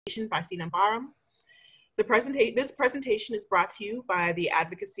By Sina Bahram. This presentation is brought to you by the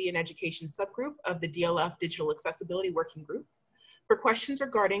Advocacy and Education Subgroup of the DLF Digital Accessibility Working Group. For questions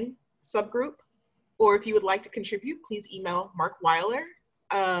regarding subgroup, or if you would like to contribute, please email Mark Weiler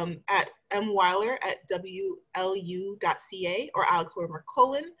at mweiler@wlu.ca or Alex Wermer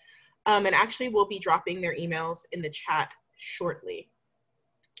Colon. And actually we'll be dropping their emails in the chat shortly.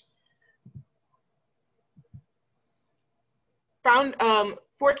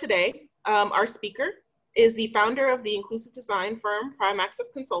 For today, our speaker is the founder of the inclusive design firm Prime Access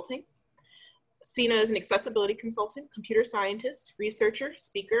Consulting. Sina is an accessibility consultant, computer scientist, researcher,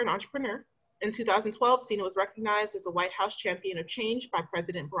 speaker, and entrepreneur. In 2012, Sina was recognized as a White House Champion of Change by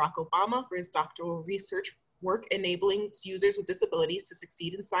President Barack Obama for his doctoral research work enabling users with disabilities to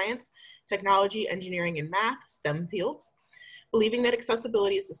succeed in science, technology, engineering, and math, STEM fields. Believing that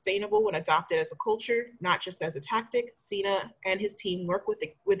accessibility is sustainable when adopted as a culture, not just as a tactic, Sina and his team work with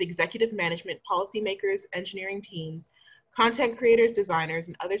executive management, policymakers, engineering teams, content creators, designers,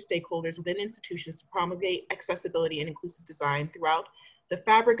 and other stakeholders within institutions to promulgate accessibility and inclusive design throughout the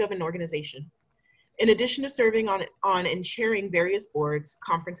fabric of an organization. In addition to serving on and chairing various boards,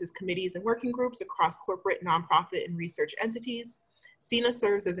 conferences, committees, and working groups across corporate, nonprofit, and research entities, Sina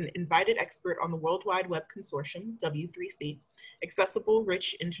serves as an invited expert on the World Wide Web Consortium, W3C, Accessible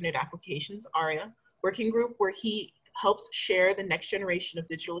Rich Internet Applications, ARIA, working group where he helps share the next generation of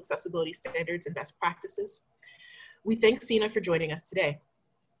digital accessibility standards and best practices. We thank Sina for joining us today.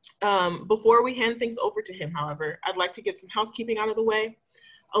 Before we hand things over to him, however, I'd like to get some housekeeping out of the way.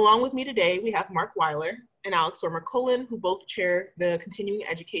 Along with me today, we have Mark Weiler and Alex Wermer Colon, who both chair the Continuing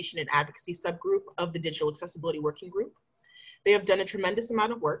Education and Advocacy subgroup of the Digital Accessibility Working Group. They have done a tremendous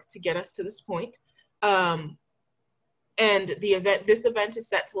amount of work to get us to this point. And this event is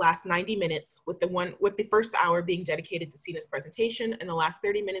set to last 90 minutes with the first hour being dedicated to Sina's presentation and the last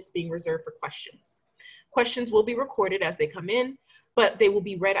 30 minutes being reserved for questions. Questions will be recorded as they come in, but they will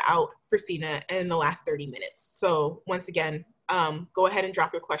be read out for Sina in the last 30 minutes. So once again, go ahead and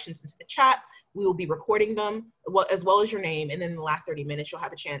drop your questions into the chat. We will be recording them as well as your name. And then in the last 30 minutes, you'll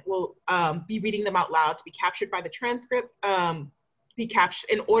have a chance. We'll be reading them out loud to be captured by the transcript, in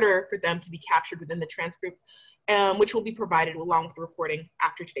order for them to be captured within the transcript, which will be provided along with the recording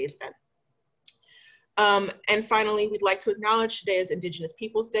after today's event. And finally, we'd like to acknowledge today is Indigenous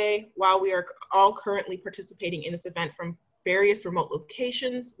Peoples Day. While we are all currently participating in this event from various remote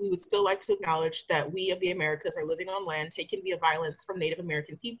locations, we would still like to acknowledge that we of the Americas are living on land taken via violence from Native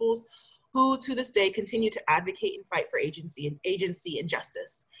American peoples, who to this day continue to advocate and fight for agency and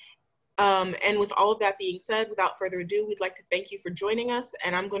justice. And with all of that being said, without further ado, we'd like to thank you for joining us,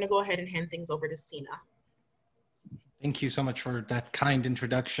 and I'm going to go ahead and hand things over to Sina. Thank you so much for that kind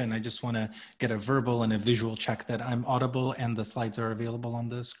introduction. I just want to get a verbal and a visual check that I'm audible and the slides are available on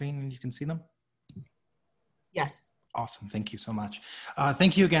the screen and you can see them. Yes. Awesome. Thank you so much.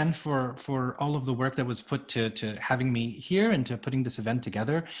 Thank you again for all of the work that was put to having me here and to putting this event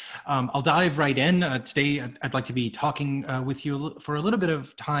together. I'll dive right in. Today, I'd like to be talking with you for a little bit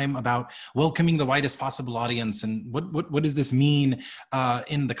of time about welcoming the widest possible audience and what does this mean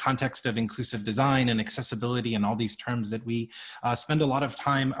in the context of inclusive design and accessibility and all these terms that we spend a lot of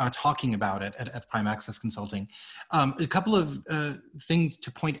time talking about at Prime Access Consulting. A couple of things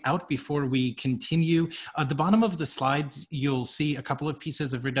to point out before we continue. At the bottom of the slides, you'll see a couple of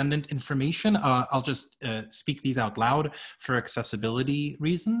pieces of redundant information. I'll just speak these out loud for accessibility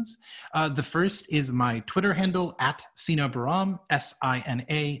reasons. The first is my Twitter handle at Sina Bahram,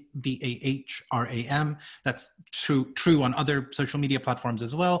 SinaBahram. That's true on other social media platforms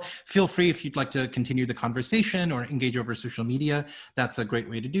as well. Feel free if you'd like to continue the conversation or engage over social media. That's a great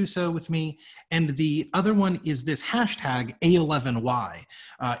way to do so with me. And the other one is this hashtag A11Y,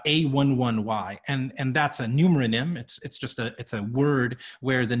 A11Y, and that's a numeronym. It's a word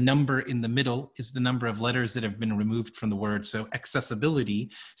where the number in the middle is the number of letters that have been removed from the word. So accessibility,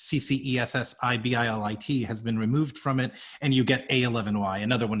 CCESSIBILIT, has been removed from it, and you get A11Y.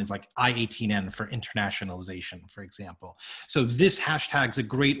 Another one is like I18N for internationalization, for example. So this hashtag is a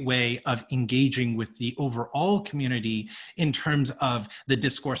great way of engaging with the overall community in terms of the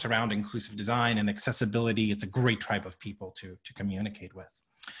discourse around inclusive design and accessibility. It's a great tribe of people to communicate with.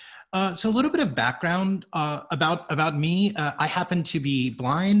 So a little bit of background about me. I happen to be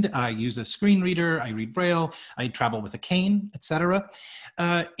blind. I use a screen reader. I read Braille. I travel with a cane, etc.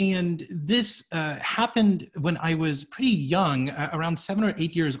 And this happened when I was pretty young, around 7 or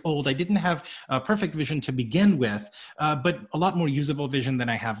 8 years old. I didn't have perfect vision to begin with, but a lot more usable vision than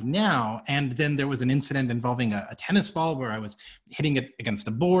I have now. And then there was an incident involving a tennis ball where I was hitting it against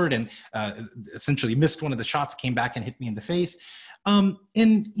a board and essentially missed one of the shots, came back and hit me in the face.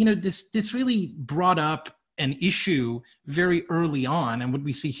 And you know, this really brought up an issue very early on. And what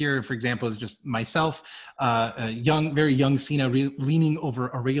we see here, for example, is just myself, a very young Sina leaning over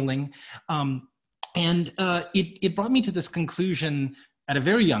a railing. It brought me to this conclusion at a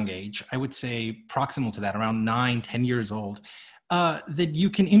very young age, I would say proximal to that, around 9, 10 years old, that you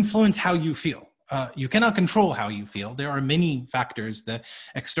can influence how you feel. You cannot control how you feel. There are many factors, the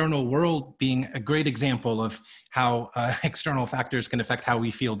external world being a great example of how external factors can affect how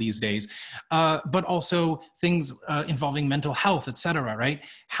we feel these days, but also things involving mental health, et cetera, right?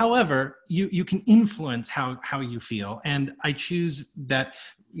 However, you can influence how you feel. And I choose that,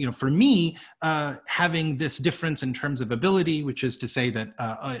 you know, for me, having this difference in terms of ability, which is to say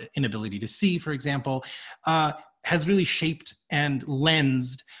that inability to see, for example, has really shaped and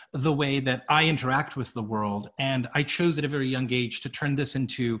lensed the way that I interact with the world. And I chose at a very young age to turn this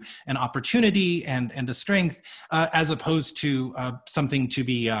into an opportunity and a strength, as opposed to something to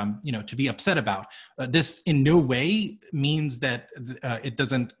be, to be upset about. This in no way means that it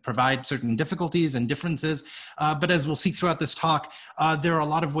doesn't provide certain difficulties and differences. But as we'll see throughout this talk, there are a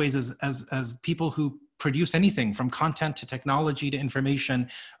lot of ways as people who produce anything from content to technology to information,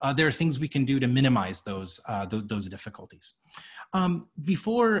 there are things we can do to minimize those difficulties.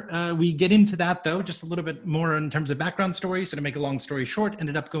 Before we get into that, though, just a little bit more in terms of background story. So to make a long story short,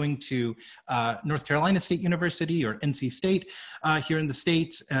 ended up going to North Carolina State University, or NC State, here in the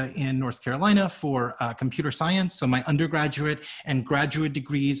States, in North Carolina, for computer science. So my undergraduate and graduate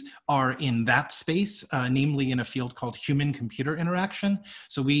degrees are in that space, namely in a field called human-computer interaction.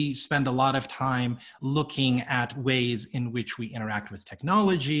 So we spend a lot of time looking at ways in which we interact with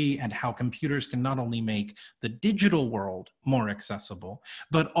technology and how computers can not only make the digital world more accessible,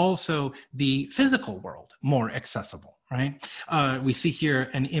 but also the physical world more accessible, right? We see here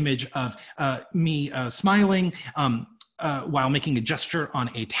an image of me smiling while making a gesture on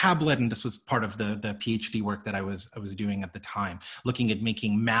a tablet, and this was part of the PhD work that I was doing at the time, looking at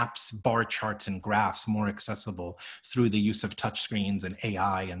making maps, bar charts, and graphs more accessible through the use of touchscreens and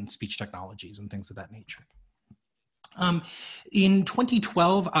AI and speech technologies and things of that nature. In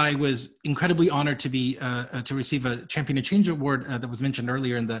 2012, I was incredibly honored to receive a Champion of Change Award that was mentioned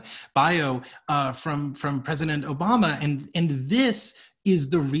earlier in the bio from President Obama, and this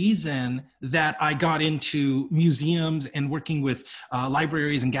is the reason that I got into museums and working with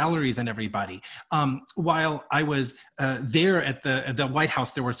libraries and galleries and everybody. While I was there at the White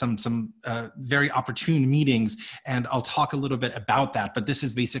House, there were some very opportune meetings, and I'll talk a little bit about that, but this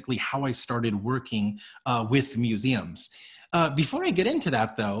is basically how I started working with museums. Before I get into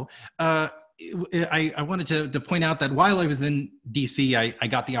that, though, I wanted to point out that while I was in DC, I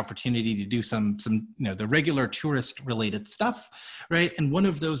got the opportunity to do some the regular tourist related stuff, right? And one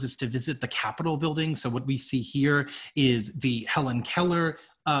of those is to visit the Capitol building. So what we see here is the Helen Keller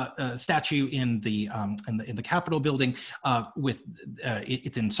statue in the Capitol building.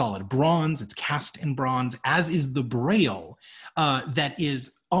 It's in solid bronze. It's cast in bronze, as is the Braille that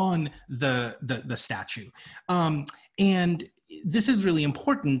is on the statue, and this is really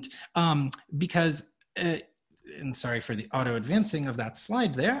important because, and sorry for the auto advancing of that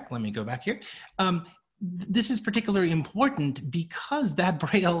slide there. Let me go back here. This is particularly important because that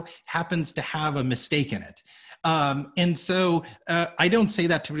Braille happens to have a mistake in it. And so I don't say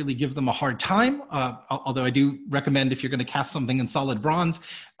that to really give them a hard time, although I do recommend if you're going to cast something in solid bronze,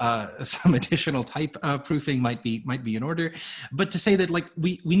 some additional type proofing might be in order. But to say that, like,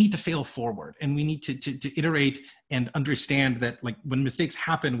 we need to fail forward, and we need to iterate and understand that, like, when mistakes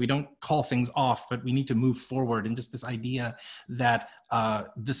happen, we don't call things off, but we need to move forward. And just this idea that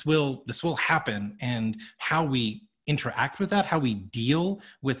this will happen, and how we interact with that, how we deal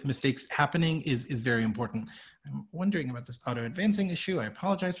with mistakes happening is very important. I'm wondering about this auto advancing issue. I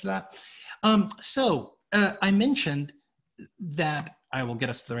apologize for that. I mentioned that, I will get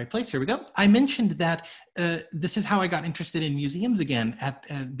us to the right place. Here we go. I mentioned that this is how I got interested in museums again,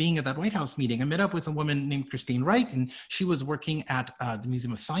 at being at that White House meeting. I met up with a woman named Christine Reich, and she was working at the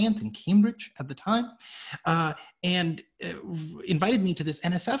Museum of Science in Cambridge at the time, and invited me to this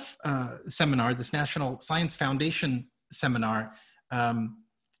NSF seminar, this National Science Foundation seminar.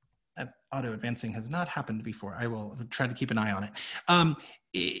 Auto advancing has not happened before. I will try to keep an eye on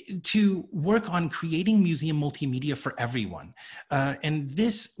it. To work on creating museum multimedia for everyone. And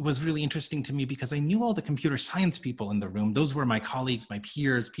this was really interesting to me because I knew all the computer science people in the room. Those were my colleagues, my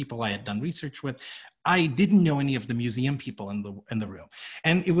peers, people I had done research with. I didn't know any of the museum people in the room.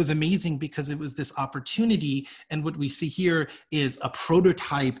 And it was amazing because it was this opportunity. And what we see here is a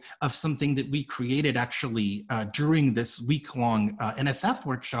prototype of something that we created actually during this week-long NSF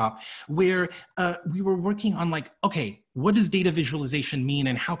workshop, where we were working on, like, okay, what does data visualization mean,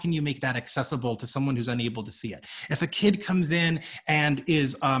 and how can you make that accessible to someone who's unable to see it? If a kid comes in and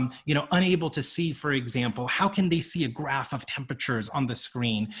is unable to see, for example, how can they see a graph of temperatures on the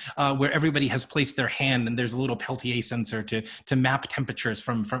screen where everybody has placed their hand and there's a little Peltier sensor to map temperatures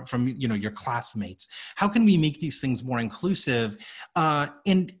from your classmates? How can we make these things more inclusive?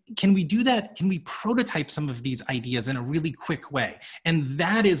 And can we do that? Can we prototype some of these ideas in a really quick way? And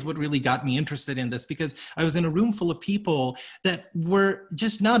that is what really got me interested in this, because I was in a room full of people that were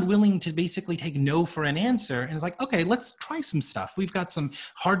just not willing to basically take no for an answer. And it's like, okay, let's try some stuff. We've got some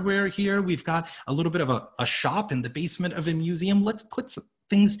hardware here. We've got a little bit of a shop in the basement of a museum. Let's put some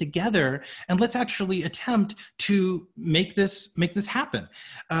things together and let's actually attempt to make this happen.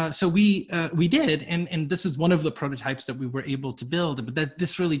 So we did, and this is one of the prototypes that we were able to build. But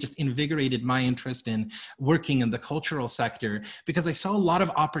this really just invigorated my interest in working in the cultural sector, because I saw a lot of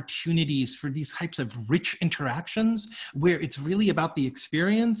opportunities for these types of rich interactions where it's really about the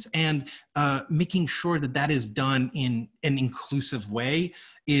experience, and making sure that that is done in an inclusive way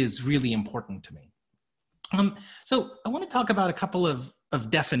is really important to me. So I want to talk about a couple of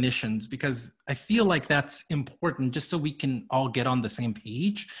definitions, because I feel like that's important just so we can all get on the same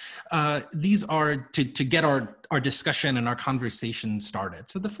page. These are to get our discussion and our conversation started.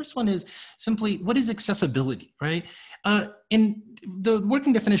 So the first one is simply, what is accessibility, right? And the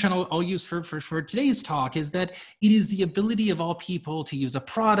working definition I'll use for today's talk is that it is the ability of all people to use a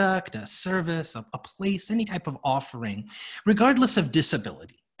product, a service, a place, any type of offering, regardless of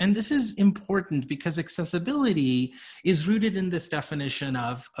disability. And this is important because accessibility is rooted in this definition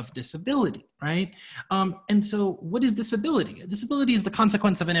of disability, right? And so what is disability? Disability is the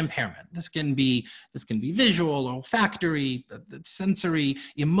consequence of an impairment. This can be visual, olfactory, sensory,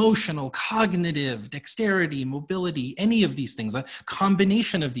 emotional, cognitive, dexterity, mobility, any of these things, a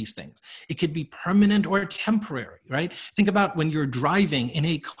combination of these things. It could be permanent or temporary, right? Think about when you're driving in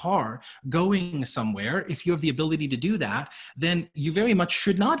a car going somewhere. If you have the ability to do that, then you very much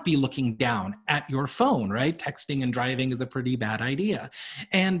should not be looking down at your phone, right? Texting and driving is a pretty bad idea.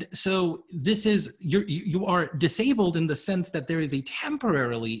 And so this is, you are disabled in the sense that there is a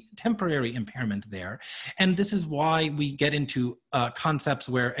temporary impairment there. And this is why we get into concepts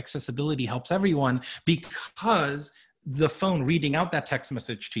where accessibility helps everyone, because the phone reading out that text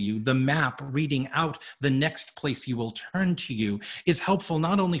message to you, the map reading out the next place you will turn to you, is helpful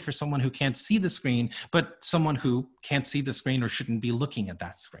not only for someone who can't see the screen, but someone who can't see the screen or shouldn't be looking at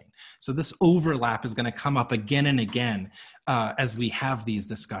that screen. So this overlap is going to come up again and again as we have these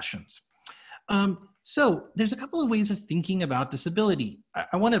discussions. So there's a couple of ways of thinking about disability.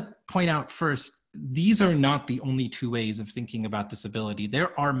 I want to point out first, these are not the only two ways of thinking about disability.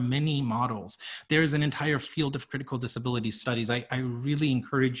 There are many models. There's an entire field of critical disability studies. I really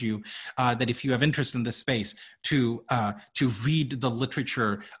encourage you that if you have interest in this space to read the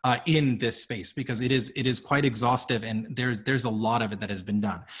literature in this space, because it is quite exhaustive, and there's a lot of it that has been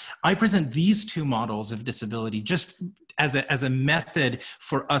done. I present these two models of disability just as a method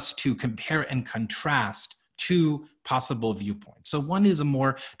for us to compare and contrast two possible viewpoints. So one is a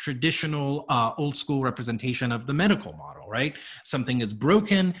more traditional, old school representation of the medical model, right? Something is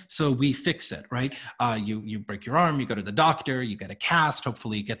broken, so we fix it, right? You break your arm, you go to the doctor, you get a cast,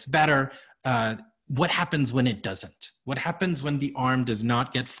 hopefully it gets better. What happens when it doesn't? What happens when the arm does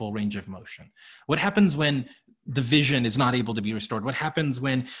not get full range of motion? What happens when the vision is not able to be restored? What happens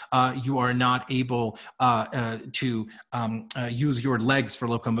when you are not able to use your legs for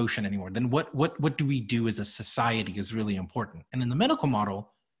locomotion anymore? Then what do we do as a society is really important. And in the medical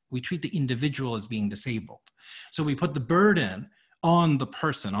model, we treat the individual as being disabled. So we put the burden on the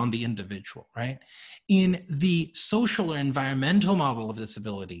person, on the individual, right? In the social or environmental model of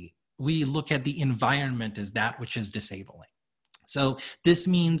disability, we look at the environment as that which is disabling. So this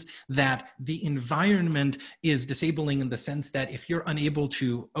means that the environment is disabling in the sense that if you're unable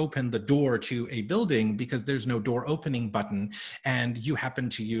to open the door to a building because there's no door opening button, and you happen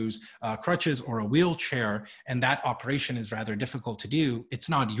to use crutches or a wheelchair, and that operation is rather difficult to do, it's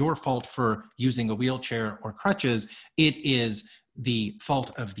not your fault for using a wheelchair or crutches. It is the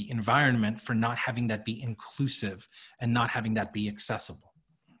fault of the environment for not having that be inclusive and not having that be accessible.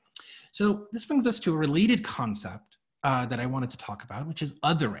 So this brings us to a related concept that I wanted to talk about, which is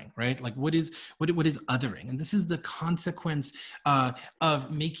othering, right? Like what is othering? And this is the consequence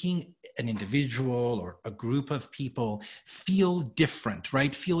of making an individual or a group of people feel different,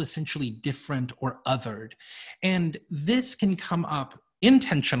 right? Feel essentially different or othered. And this can come up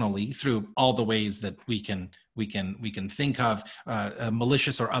intentionally through all the ways that we can think of,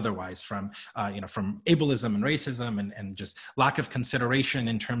 malicious or otherwise, from from ableism and racism and just lack of consideration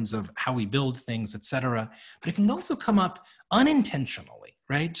in terms of how we build things, etc. But it can also come up unintentionally,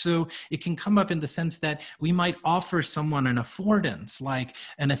 right? So it can come up in the sense that we might offer someone an affordance like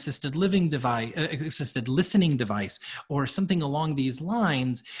an assisted living device, assisted listening device, or something along these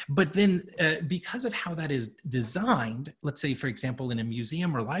lines. But then because of how that is designed, let's say, for example, in a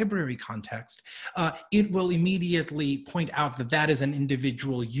museum or library context, it will immediately point out that that is an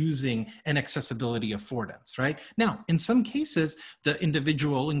individual using an accessibility affordance, right? Now, in some cases, the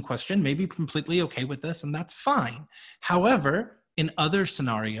individual in question may be completely okay with this, and that's fine. However, in other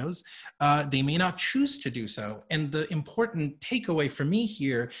scenarios, they may not choose to do so. And the important takeaway for me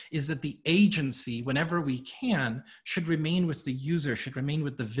here is that the agency, whenever we can, should remain with the user, should remain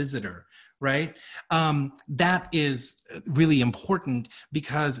with the visitor, right? That is really important,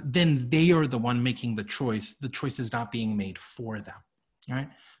 because then they are the one making the choice. The choice is not being made for them, right?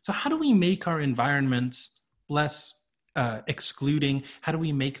 So how do we make our environments less excluding? How do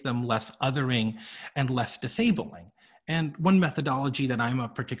we make them less othering and less disabling? And one methodology that I'm a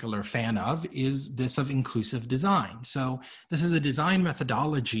particular fan of is this of inclusive design. So this is a design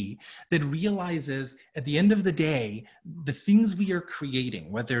methodology that realizes at the end of the day, the things we are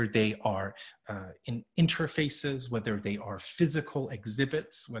creating, whether they are in interfaces, whether they are physical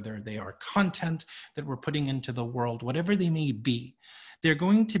exhibits, whether they are content that we're putting into the world, whatever they may be, they're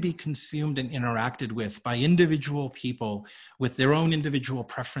going to be consumed and interacted with by individual people with their own individual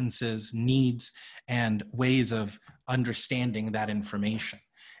preferences, needs, and ways of understanding that information.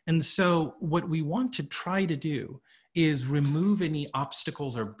 And so what we want to try to do is remove any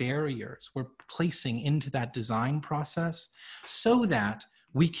obstacles or barriers we're placing into that design process, so that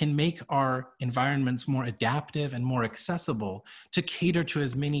we can make our environments more adaptive and more accessible to cater to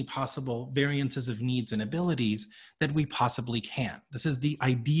as many possible variances of needs and abilities that we possibly can. This is the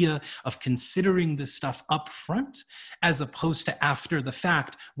idea of considering this stuff up front, as opposed to after the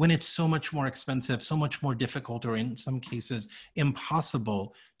fact, when it's so much more expensive, so much more difficult, or in some cases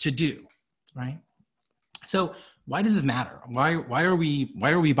impossible to do, right? So why does this matter? Why are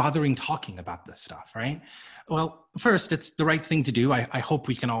we bothering talking about this stuff, right? Well, first, it's the right thing to do. I hope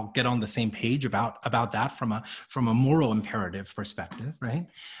we can all get on the same page about that from a moral imperative perspective, right?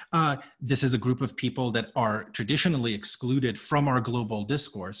 This is a group of people that are traditionally excluded from our global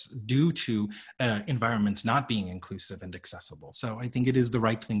discourse due to environments not being inclusive and accessible. So I think it is the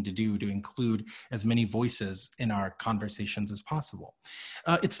right thing to do to include as many voices in our conversations as possible.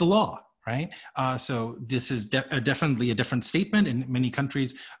 It's the law. Right? So this is definitely a different statement in many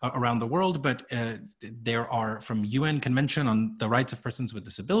countries around the world, but there are, from UN Convention on the Rights of Persons with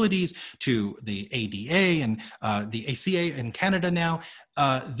Disabilities to the ADA and the ACA in Canada now,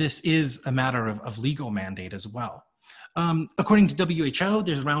 this is a matter of legal mandate as well. According to WHO,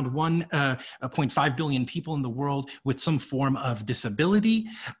 there's around 1.5 billion people in the world with some form of disability.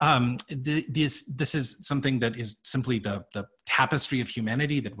 This is something that is simply the tapestry of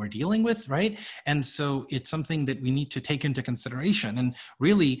humanity that we're dealing with, right? And so it's something that we need to take into consideration. And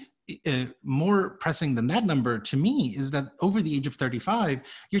really, more pressing than that number to me is that over the age of 35,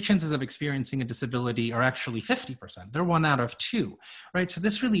 your chances of experiencing a disability are actually 50%. They're 1 out of 2, right? So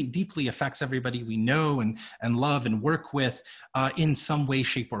this really deeply affects everybody we know and love and work with in some way,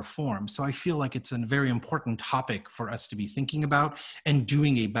 shape, or form. So I feel like it's a very important topic for us to be thinking about and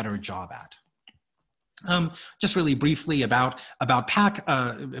doing a better job at. Just really briefly about PAC,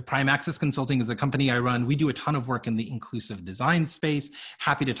 Prime Access Consulting is the company I run. We do a ton of work in the inclusive design space.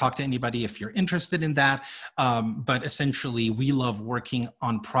 Happy to talk to anybody if you're interested in that. But essentially, we love working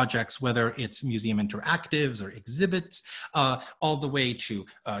on projects, whether it's museum interactives or exhibits, all the way to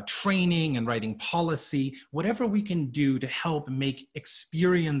training and writing policy, whatever we can do to help make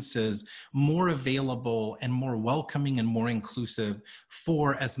experiences more available and more welcoming and more inclusive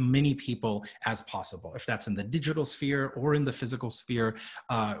for as many people as possible. If that's in the digital sphere or in the physical sphere,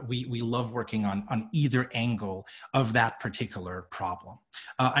 we love working on either angle of that particular problem.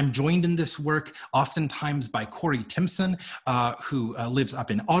 I'm joined in this work oftentimes by Corey Timpson, who lives up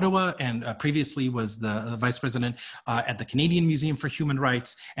in Ottawa and previously was the vice president at the Canadian Museum for Human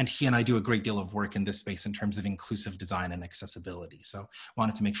Rights. And he and I do a great deal of work in this space in terms of inclusive design and accessibility. So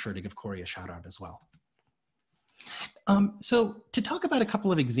wanted to make sure to give Corey a shout out as well. So to talk about a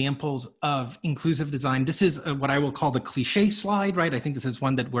couple of examples of inclusive design, this is what I will call the cliche slide, right? I think this is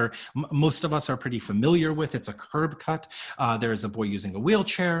one that most of us are pretty familiar with. It's a curb cut. There is a boy using a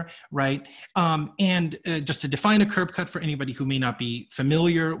wheelchair, right? Just to define a curb cut for anybody who may not be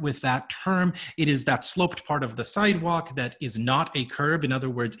familiar with that term, it is that sloped part of the sidewalk that is not a curb. In other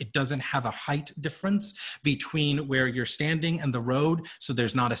words, it doesn't have a height difference between where you're standing and the road. So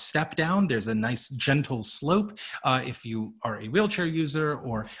there's not a step down. There's a nice gentle slope. If you are a wheelchair user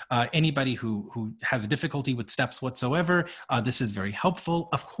or anybody who has difficulty with steps whatsoever, this is very helpful.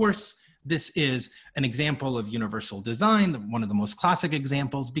 Of course, this is an example of universal design, one of the most classic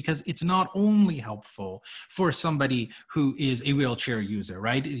examples, because it's not only helpful for somebody who is a wheelchair user,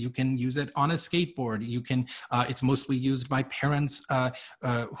 right? You can use it on a skateboard. You can, it's mostly used by parents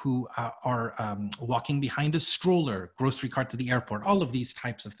who are walking behind a stroller, grocery cart to the airport, all of these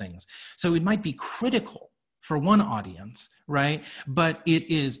types of things. So it might be critical for one audience, right? But it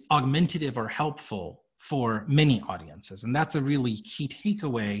is augmentative or helpful for many audiences. And that's a really key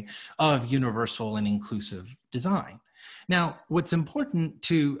takeaway of universal and inclusive design. Now, what's important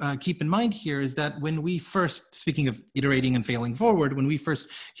to keep in mind here is that when we first, speaking of iterating and failing forward, when we first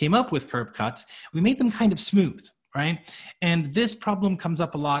came up with curb cuts, we made them kind of smooth, right? And this problem comes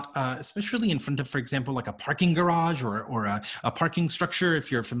up a lot, especially in front of, for example, like a parking garage or a parking structure, if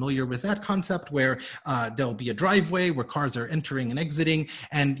you're familiar with that concept, where there'll be a driveway where cars are entering and exiting,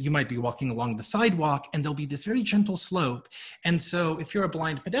 and you might be walking along the sidewalk, and there'll be this very gentle slope. And so if you're a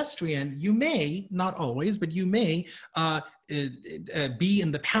blind pedestrian, you may, not always, but you may be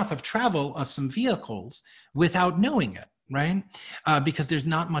in the path of travel of some vehicles without knowing it, right? Because there's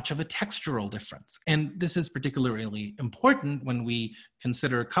not much of a textural difference. And this is particularly important when we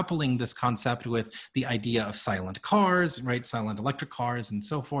consider coupling this concept with the idea of silent cars, right? Silent electric cars and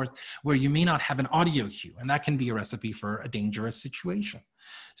so forth, where you may not have an audio cue, and that can be a recipe for a dangerous situation.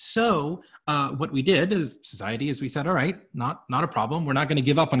 So what we did as society is we said, all right, not a problem. We're not going to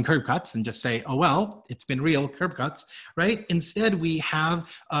give up on curb cuts and just say, oh, well, it's been real, curb cuts, right? Instead, we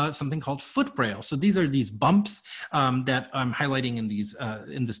have something called foot braille. So these are these bumps that I'm highlighting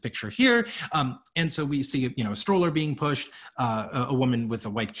in this picture here. And so we see, a stroller being pushed, a woman with a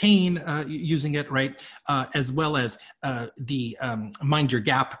white cane using it, right? As well as the Mind Your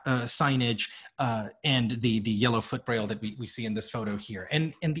Gap signage and the yellow foot braille that we see in this photo here.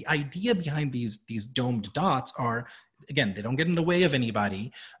 And the idea behind these domed dots are, again, they don't get in the way of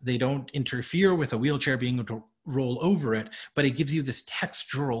anybody. They don't interfere with a wheelchair being able to roll over it, but it gives you this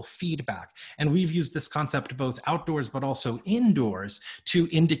textural feedback. And we've used this concept both outdoors, but also indoors to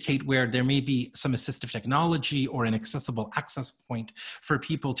indicate where there may be some assistive technology or an accessible access point for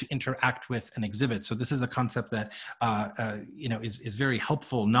people to interact with an exhibit. So this is a concept that is very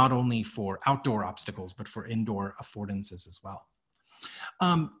helpful, not only for outdoor obstacles, but for indoor affordances as well.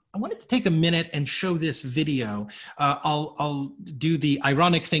 I wanted to take a minute and show this video. I'll do the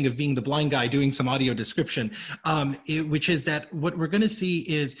ironic thing of being the blind guy doing some audio description, which is that what we're going to see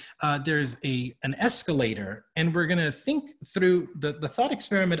is there's an escalator, and we're going to think through the thought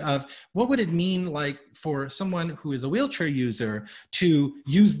experiment of what would it mean like for someone who is a wheelchair user to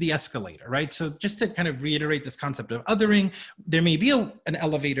use the escalator, right? So just to kind of reiterate this concept of othering, there may be an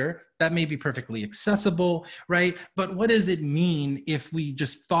elevator that may be perfectly accessible, right? But what does it mean if we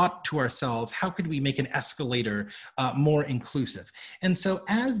just thought to ourselves, how could we make an escalator more inclusive? And so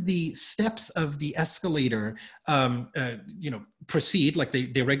as the steps of the escalator, proceed like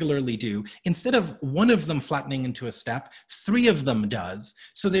they regularly do, instead of one of them flattening into a step, 3 of them does.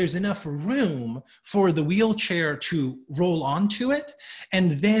 So there's enough room for the wheelchair to roll onto it,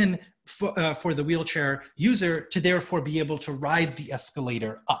 and then for the wheelchair user to therefore be able to ride the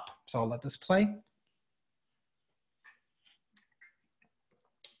escalator up. So I'll let this play.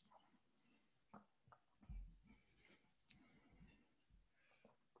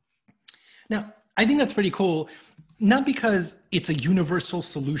 Now, I think that's pretty cool, not because it's a universal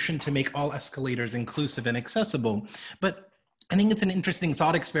solution to make all escalators inclusive and accessible, but I think it's an interesting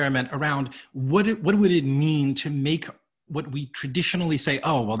thought experiment around what would it mean to make what we traditionally say,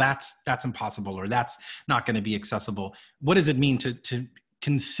 oh, well, that's impossible, or that's not going to be accessible. What does it mean to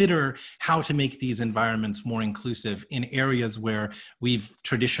consider how to make these environments more inclusive in areas where we've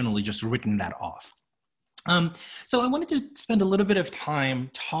traditionally just written that off? So I wanted to spend a little bit of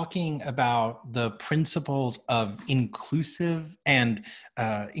time talking about the principles of inclusive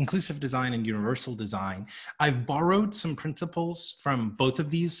design and universal design. I've borrowed some principles from both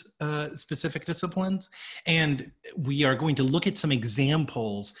of these specific disciplines, and we are going to look at some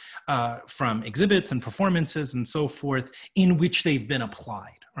examples from exhibits and performances and so forth in which they've been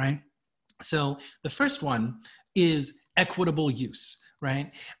applied, right? So the first one is equitable use,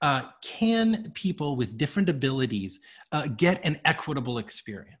 right? Can people with different abilities get an equitable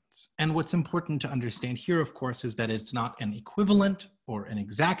experience? And what's important to understand here, of course, is that it's not an equivalent or an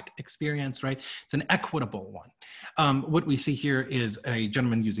exact experience, right? It's an equitable one. What we see here is a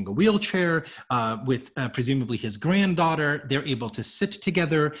gentleman using a wheelchair with presumably his granddaughter. They're able to sit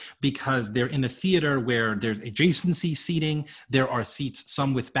together because they're in a theater where there's adjacency seating. There are seats,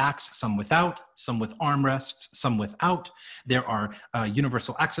 some with backs, some without, some with armrests, some without. There are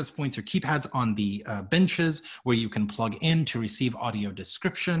universal access points or keypads on the benches where you can plug in to receive audio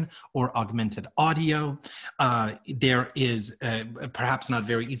description or augmented audio. There is, perhaps not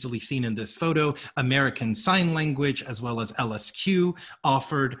very easily seen in this photo, American Sign Language as well as LSQ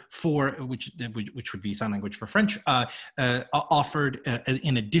offered for, which would be sign language for French, offered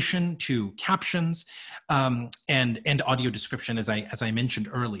in addition to captions and audio description, as I mentioned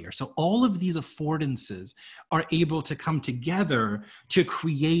earlier. So all of these affordances are able to come together to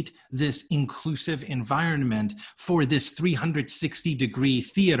create this inclusive environment for this 360-degree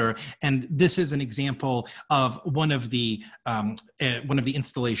theater. And this is an example of one of the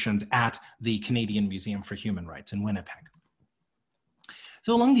installations at the Canadian Museum for Human Rights in Winnipeg.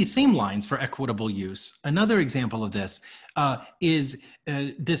 So along these same lines for equitable use, another example of this is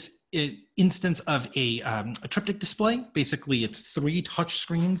this instance of a triptych display. Basically, it's 3 touch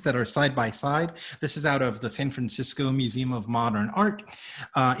screens that are side by side. This is out of the San Francisco Museum of Modern Art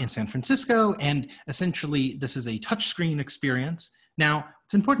in San Francisco. And essentially, this is a touch screen experience. Now,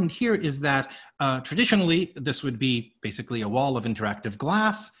 what's important here is that traditionally, this would be basically a wall of interactive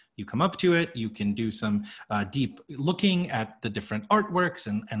glass. You come up to it, you can do some deep looking at the different artworks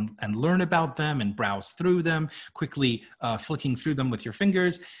and learn about them and browse through them, quickly flicking through them with your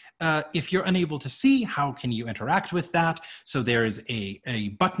fingers. If you're unable to see, how can you interact with that? So there is a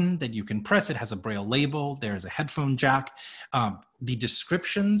button that you can press. It has a Braille label. There's a headphone jack. The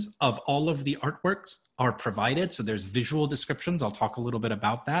descriptions of all of the artworks are provided. So there's visual descriptions. I'll talk a little bit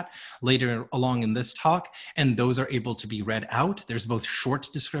about that later along in this talk. And those are able to be read out. There's both short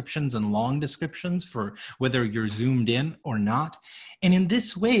descriptions and long descriptions for whether you're zoomed in or not. And in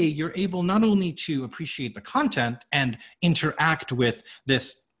this way, you're able not only to appreciate the content and interact with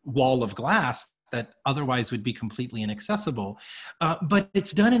this wall of glass that otherwise would be completely inaccessible, but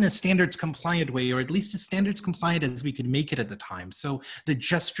it's done in a standards compliant way, or at least as standards compliant as we could make it at the time. So the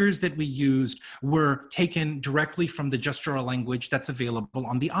gestures that we used were taken directly from the gestural language that's available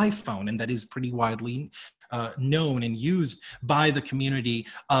on the iPhone, and that is pretty widely known and used by the community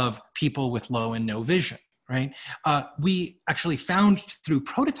of people with low and no vision. Right? We actually found through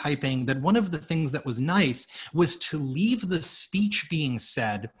prototyping that one of the things that was nice was to leave the speech being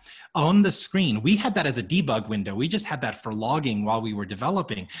said on the screen. We had that as a debug window. We just had that for logging while we were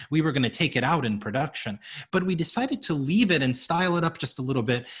developing. We were going to take it out in production, but we decided to leave it and style it up just a little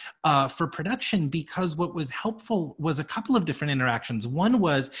bit for production, because what was helpful was a couple of different interactions. One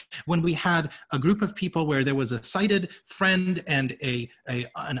was when we had a group of people where there was a sighted friend and a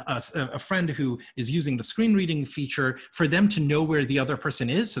friend who is using the screen reading feature, for them to know where the other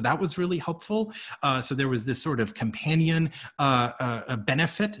person is. So that was really helpful. So there was this sort of companion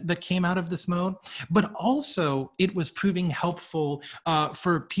benefit that came out of this mode. But also it was proving helpful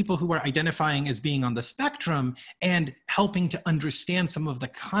for people who are identifying as being on the spectrum and helping to understand some of the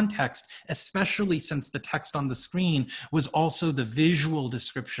context, especially since the text on the screen was also the visual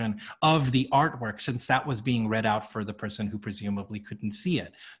description of the artwork, since that was being read out for the person who presumably couldn't see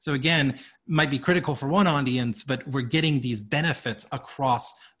it. So again, might be critical for one audience, but we're getting these benefits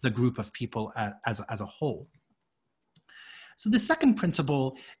across the group of people as a whole. So the second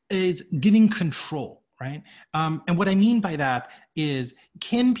principle is giving control, right? And what I mean by that is,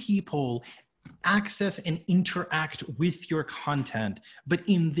 can people access and interact with your content, but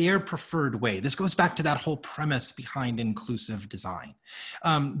in their preferred way? This goes back to that whole premise behind inclusive design.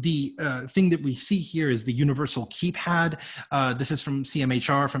 The thing that we see here is the universal keypad. This is from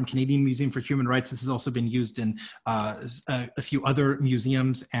CMHR, from Canadian Museum for Human Rights. This has also been used in a few other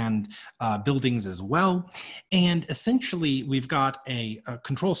museums and buildings as well. And essentially, we've got a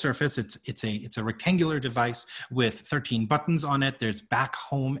control surface. It's a rectangular device with 13 buttons on it. There's back,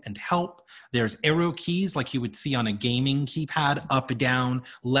 home, and help. There's arrow keys like you would see on a gaming keypad, up, down,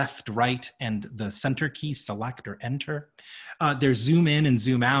 left, right, and the center key, select or enter. There's zoom in and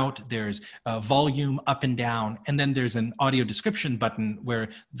zoom out. There's volume up and down. And then there's an audio description button, where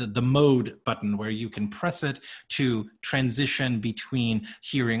the mode button, where you can press it to transition between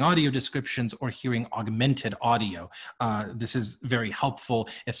hearing audio descriptions or hearing augmented audio. This is very helpful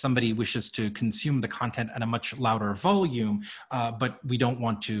if somebody wishes to consume the content at a much louder volume, but we don't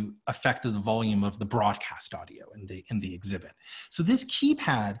want to affect the volume of the broadcast audio in the exhibit. So this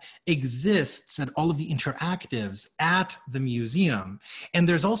keypad exists at all of the interactives at the museum. And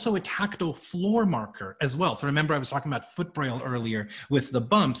there's also a tactile floor marker as well. So remember I was talking about foot braille earlier with the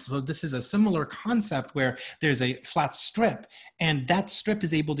bumps. So this is a similar concept where there's a flat strip, and that strip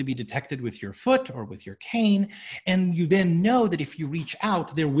is able to be detected with your foot or with your cane. And you then know that if you reach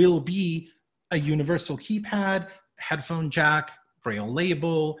out, there will be a universal keypad, headphone jack, braille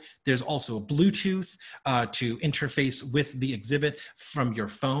label. There's also a Bluetooth to interface with the exhibit from your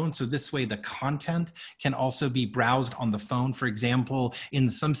phone. So this way the content can also be browsed on the phone. For example,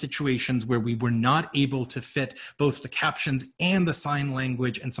 in some situations where we were not able to fit both the captions and the sign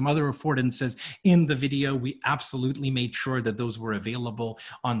language and some other affordances in the video, we absolutely made sure that those were available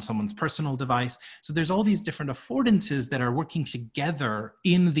on someone's personal device. So there's all these different affordances that are working together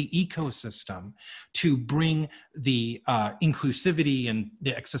in the ecosystem to bring the inclusivity and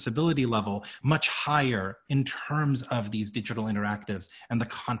the accessibility level much higher in terms of these digital interactives and the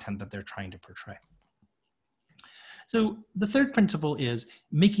content that they're trying to portray. So the third principle is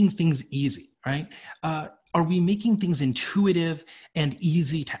making things easy, right? Are we making things intuitive and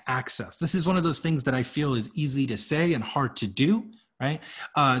easy to access? This is one of those things that I feel is easy to say and hard to do, right?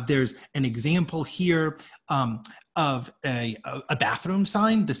 There's an example here of a bathroom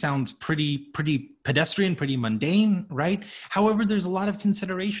sign. This sounds pretty pedestrian, pretty mundane, right? However, there's a lot of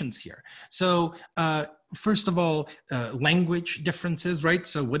considerations here. So first of all, language differences, right?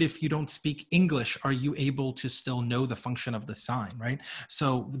 So what if you don't speak English? Are you able to still know the function of the sign, right?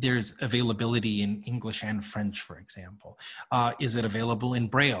 So there's availability in English and French, for example. Is it available in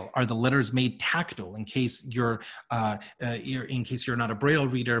Braille? Are the letters made tactile in case you're not a Braille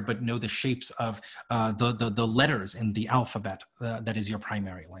reader, but know the shapes of the letters in the alphabet that is your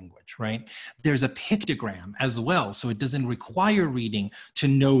primary language, right? There's a pictogram as well, so it doesn't require reading to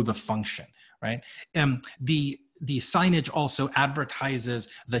know the function, right? The signage also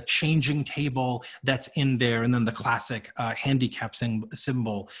advertises the changing table that's in there, and then the classic handicap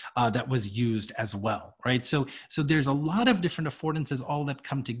symbol that was used as well, right? So there's a lot of different affordances all that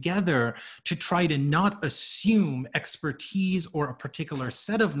come together to try to not assume expertise or a particular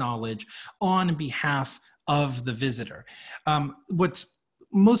set of knowledge on behalf of the visitor. What's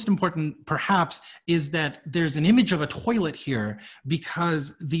most important, perhaps, is that there's an image of a toilet here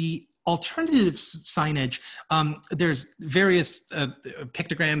because the alternative signage, there's various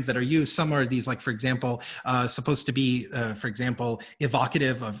pictograms that are used. Some are these, like, for example, supposed to be, for example,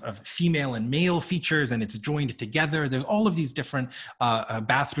 evocative of female and male features, and it's joined together. There's all of these different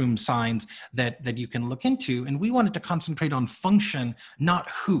bathroom signs that you can look into. And we wanted to concentrate on function, not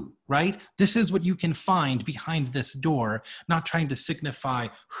who, right? This is what you can find behind this door, not trying to signify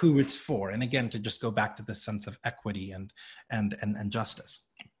who it's for. And again, to just go back to this sense of equity and justice.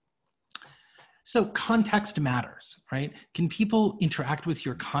 So context matters, right? Can people interact with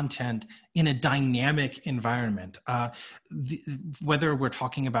your content in a dynamic environment? Whether we're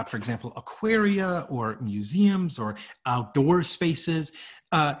talking about, for example, aquaria or museums or outdoor spaces,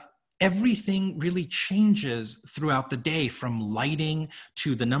 everything really changes throughout the day, from lighting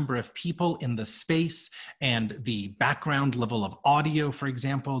to the number of people in the space and the background level of audio, for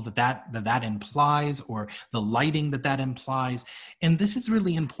example, that implies, or the lighting that implies. And this is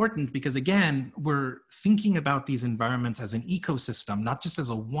really important because, again, we're thinking about these environments as an ecosystem, not just as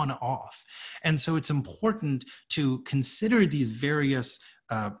a one-off. And so it's important to consider these various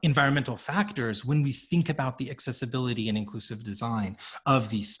environmental factors when we think about the accessibility and inclusive design of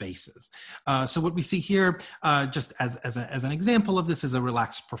these spaces. So what we see here, just as an example of this, is a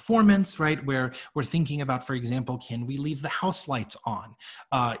relaxed performance, right? Where we're thinking about, for example, can we leave the house lights on?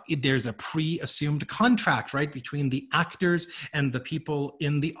 There's a pre-assumed contract, right, between the actors and the people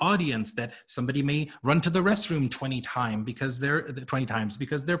in the audience, that somebody may run to the restroom 20 times because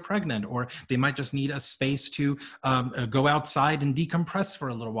they're pregnant, or they might just need a space to go outside and decompress for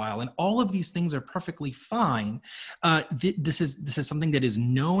a little while. And all of these things are perfectly fine. This is something that is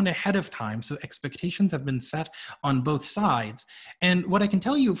known ahead of time. So expectations have been set on both sides. And what I can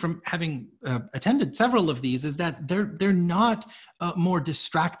tell you from having attended several of these is that they're not more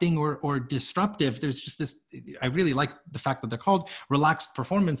distracting or disruptive. There's just this, I really like the fact that they're called relaxed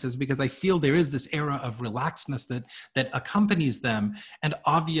performances, because I feel there is this era of relaxedness that accompanies them, and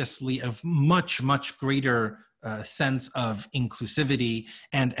obviously of much, much greater sense of inclusivity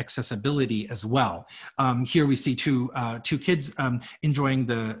and accessibility as well. Here we see two kids enjoying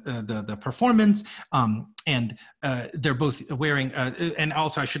the performance. and they're both wearing, and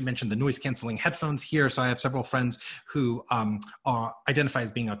also I should mention the noise canceling headphones here. So I have several friends who identify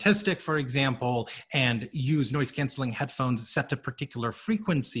as being autistic, for example, and use noise canceling headphones set to particular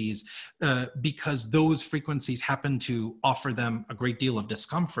frequencies because those frequencies happen to offer them a great deal of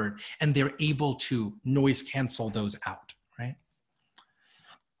discomfort, and they're able to noise cancel those out, right?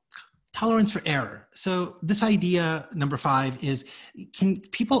 Tolerance for error. So this idea, number 5, is can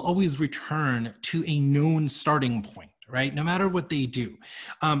people always return to a known starting point, right? No matter what they do.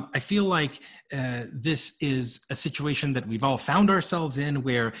 I feel like this is a situation that we've all found ourselves in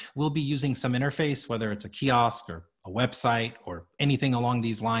where we'll be using some interface, whether it's a kiosk or a website or anything along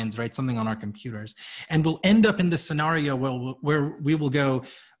these lines, right? Something on our computers. And we'll end up in this scenario where we will go,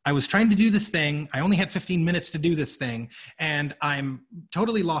 I was trying to do this thing. I only had 15 minutes to do this thing, and I'm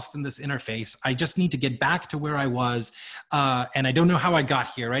totally lost in this interface. I just need to get back to where I was, and I don't know how I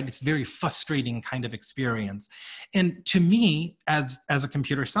got here, right? It's a very frustrating kind of experience. And to me, as a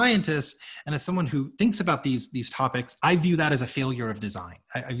computer scientist and as someone who thinks about these topics, I view that as a failure of design.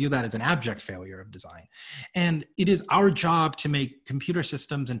 I view that as an abject failure of design. And it is our job to make computer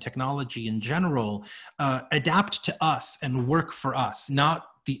systems and technology in general adapt to us and work for us, not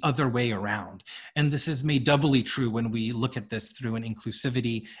the other way around. And this is made doubly true when we look at this through an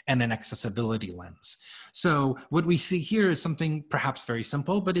inclusivity and an accessibility lens. So what we see here is something perhaps very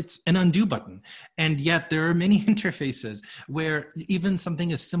simple, but it's an undo button. And yet there are many interfaces where even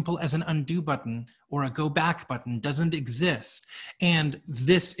something as simple as an undo button or a go back button doesn't exist. And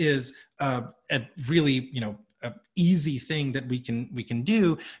this is a really, a easy thing that we can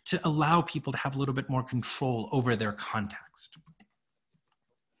do to allow people to have a little bit more control over their context.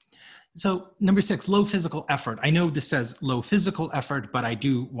 So number 6, low physical effort. I know this says low physical effort, but I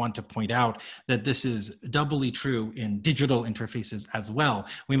do want to point out that this is doubly true in digital interfaces as well.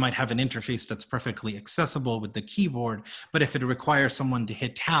 We might have an interface that's perfectly accessible with the keyboard, but if it requires someone to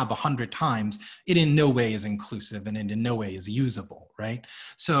hit tab 100 times, it in no way is inclusive and it in no way is usable, right?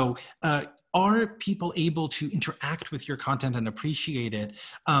 So are people able to interact with your content and appreciate it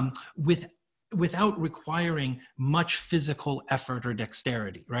without requiring much physical effort or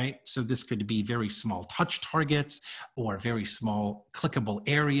dexterity, right? So this could be very small touch targets or very small clickable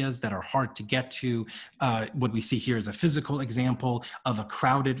areas that are hard to get to. What we see here is a physical example of a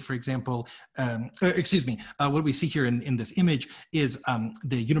crowded, for example, what we see here in this image is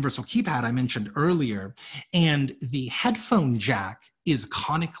the universal keypad I mentioned earlier, and the headphone jack is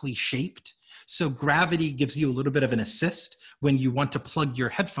conically shaped. So gravity gives you a little bit of an assist when you want to plug your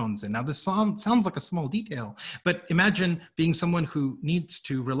headphones in. Now, this sounds like a small detail, but imagine being someone who needs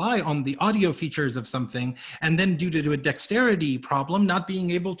to rely on the audio features of something, and then due to a dexterity problem, not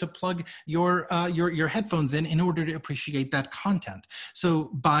being able to plug your headphones in order to appreciate that content. So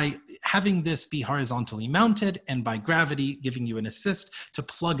by having this be horizontally mounted and by gravity giving you an assist to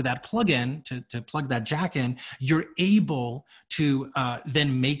plug that plug in, to plug that jack in, you're able to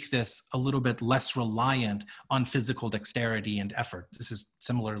then make this a little bit less reliant on physical dexterity and effort. This is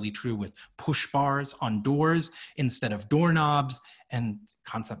similarly true with push bars on doors instead of doorknobs and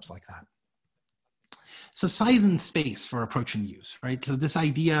concepts like that. So size and space for approach and use, right? So this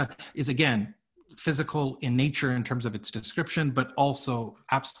idea is, again, physical in nature in terms of its description, but also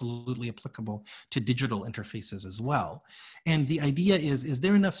absolutely applicable to digital interfaces as well. And the idea is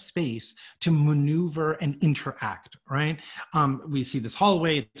there enough space to maneuver and interact, right? We see this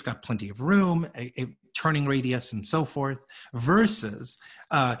hallway, it's got plenty of room, a turning radius and so forth, versus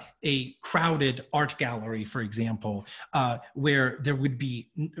a crowded art gallery, for example, where there would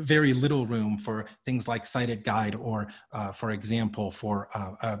be very little room for things like sighted guide or, for example, for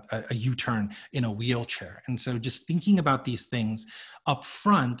a U-turn in a wheelchair. And so just thinking about these things up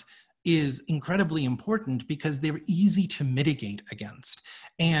front is incredibly important because they're easy to mitigate against.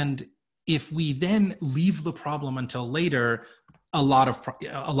 And if we then leave the problem until later, a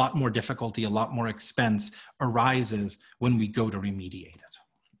lot more difficulty, a lot more expense arises when we go to remediate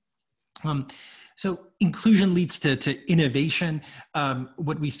it. So inclusion leads to innovation.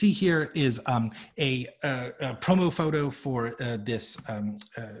 What we see here is a promo photo for this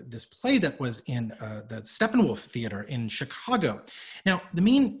play that was in the Steppenwolf Theater in Chicago. Now, the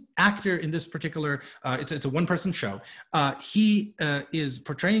main actor in this particular, it's a one-person show. He is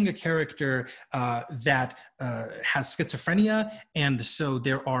portraying a character that has schizophrenia, and so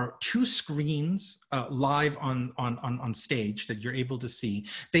there are 2 screens live on stage that you're able to see.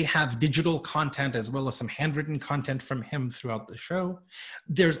 They have digital content as well as some handwritten content from him throughout the show.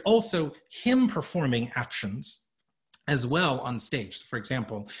 There's also him performing actions as well on stage. So for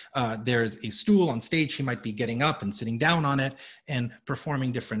example, there's a stool on stage. He might be getting up and sitting down on it and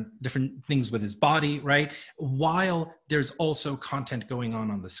performing different things with his body, right? While there's also content going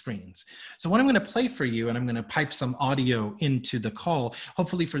on the screens. So what I'm going to play for you, and I'm going to pipe some audio into the call,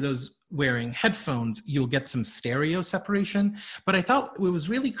 hopefully for those wearing headphones, you'll get some stereo separation. But I thought it was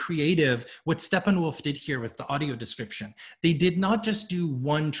really creative what Steppenwolf did here with the audio description. They did not just do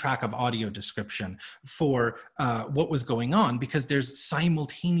one track of audio description for what was going on, because there's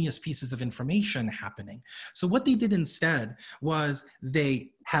simultaneous pieces of information happening. So what they did instead was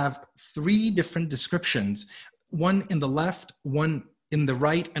they have 3 different descriptions, one in the left, one in the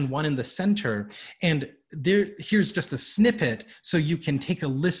right, and one in the center. And here's just a snippet so you can take a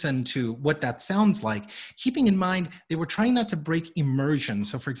listen to what that sounds like. Keeping in mind, they were trying not to break immersion.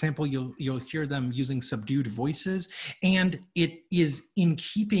 So for example, you'll hear them using subdued voices, and it is in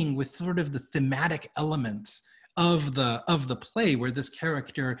keeping with sort of the thematic elements of the play, where this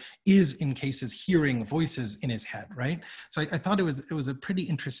character is in cases hearing voices in his head, right? So I thought it was a pretty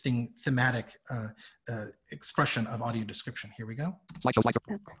interesting thematic expression of audio description. Here we go.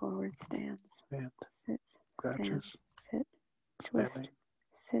 Bends forward, stands, sits, stands, sit, twist,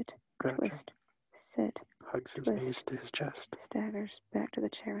 sit, twist, sit, hugs his knees to his chest, staggers back to the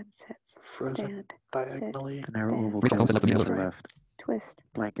chair and sits, frozen stand, diagonally, sit, The narrow oval stand, closes twist, on the other right, left. twist,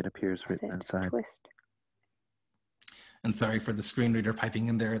 Blanket appears written sit, inside. twist. And sorry for the screen reader piping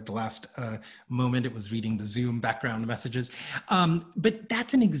in there at the last moment. It was reading the Zoom background messages. But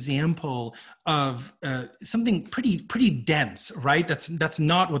that's an example of something pretty dense, right? That's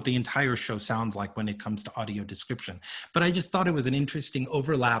not what the entire show sounds like when it comes to audio description. But I just thought it was an interesting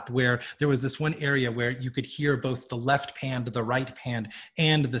overlap where there was this one area where you could hear both the left panned, the right panned,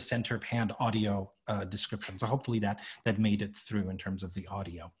 and the center panned audio description. So hopefully that made it through in terms of the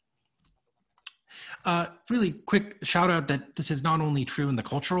audio. Really quick shout out that this is not only true in the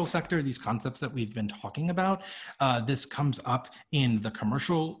cultural sector, these concepts that we've been talking about, this comes up in the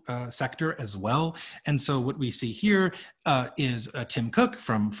commercial sector as well. And so what we see here is Tim Cook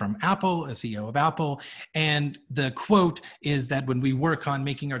from Apple, a CEO of Apple. And the quote is that when we work on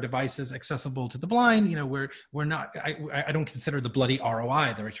making our devices accessible to the blind, you know, we're not, I don't consider the bloody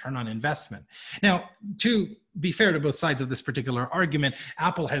ROI, the return on investment. Now, to be fair to both sides of this particular argument,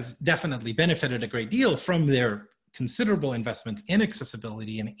 Apple has definitely benefited a great deal from their considerable investments in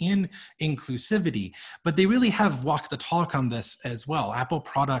accessibility and in inclusivity, but they really have walked the talk on this as well. Apple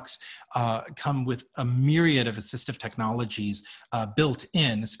products come with a myriad of assistive technologies built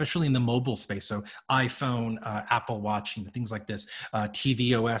in, especially in the mobile space. So iPhone, Apple Watch, you know, things like this,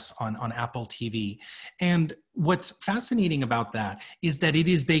 tvOS on Apple TV. And what's fascinating about that is that it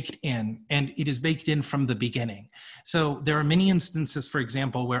is baked in, and it is baked in from the beginning. So there are many instances, for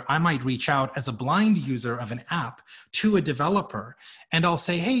example, where I might reach out as a blind user of an app to a developer, and I'll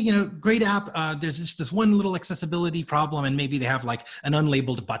say, hey, you know, great app, there's just this one little accessibility problem, and maybe they have like an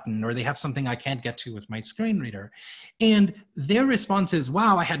unlabeled button, or they have something I can't get to with my screen reader. And their response is,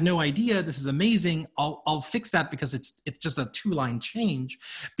 wow, I had no idea, this is amazing, I'll fix that, because it's just a 2-line change,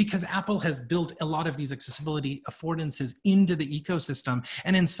 because Apple has built a lot of these accessibility affordances into the ecosystem.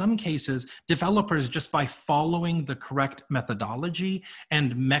 And in some cases, developers, just by following the correct methodology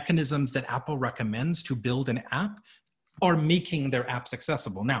and mechanisms that Apple recommends to build an app, are making their apps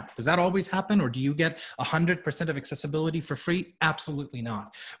accessible. Now, does that always happen, or do you get 100% of accessibility for free? Absolutely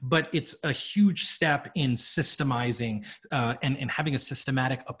not. But it's a huge step in systemizing and having a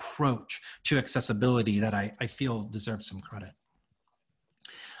systematic approach to accessibility that I feel deserves some credit.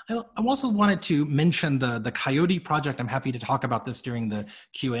 I also wanted to mention the Coyote project. I'm happy to talk about this during the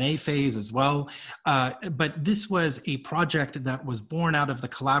Q&A phase as well. But this was a project that was born out of the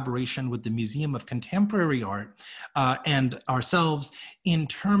collaboration with the Museum of Contemporary Art and ourselves in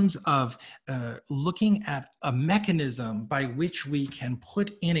terms of looking at a mechanism by which we can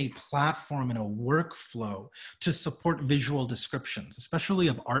put in a platform and a workflow to support visual descriptions, especially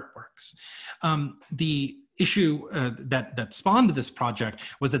of artworks. The issue that spawned this project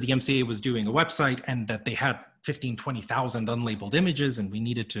was that the MCA was doing a website and that they had 20,000 unlabeled images, and we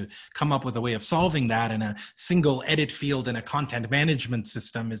needed to come up with a way of solving that, and a single edit field in a content management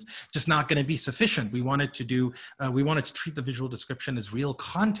system is just not going to be sufficient. We wanted to treat the visual description as real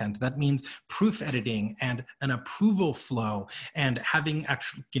content. That means proof editing and an approval flow, and having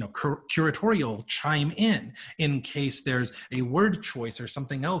actual, you know, curatorial chime in case there's a word choice or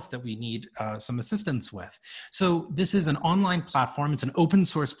something else that we need some assistance with. So this is an online platform. It's an open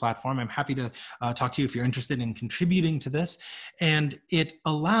source platform. I'm happy to talk to you if you're interested in and contributing to this. And it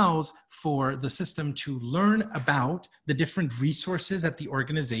allows for the system to learn about the different resources at the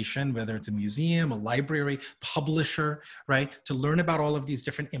organization, whether it's a museum, a library, publisher, right? To learn about all of these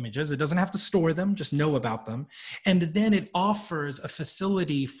different images. It doesn't have to store them, just know about them. And then it offers a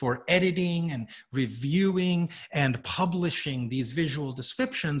facility for editing and reviewing and publishing these visual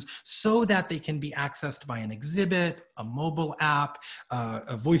descriptions so that they can be accessed by an exhibit, a mobile app,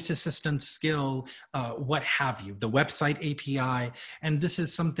 a voice assistant skill, what have you, the website API. And this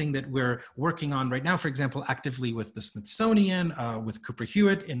is something that we're working on right now, for example, actively with the Smithsonian, with Cooper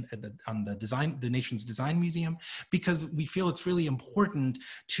Hewitt on the Nation's Design Museum, because we feel it's really important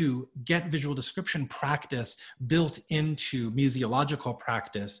to get visual description practice built into museological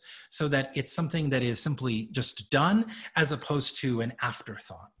practice so that it's something that is simply just done as opposed to an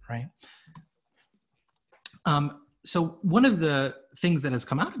afterthought, right? So one of the things that has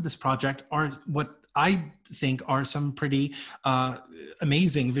come out of this project are what I think are some pretty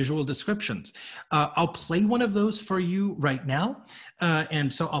amazing visual descriptions. I'll play one of those for you right now.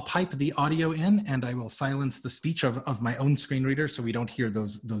 And so I'll pipe the audio in and I will silence the speech of my own screen reader so we don't hear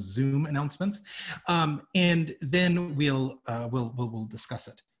those Zoom announcements. And then we'll discuss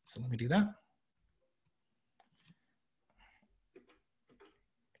it. So let me do that.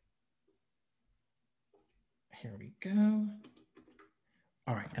 Here we go.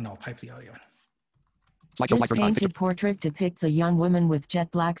 All right, and I'll pipe the audio in. This painted portrait depicts a young woman with jet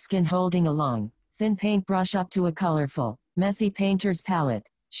black skin holding a long, thin paintbrush up to a colorful, messy painter's palette.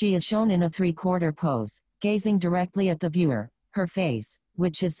 She is shown in a three-quarter pose, gazing directly at the viewer. Her face,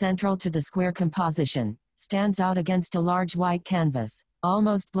 which is central to the square composition, stands out against a large white canvas,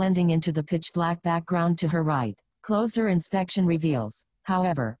 almost blending into the pitch-black background to her right. Closer inspection reveals,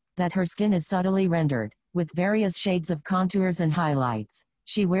 however, that her skin is subtly rendered, with various shades of contours and highlights.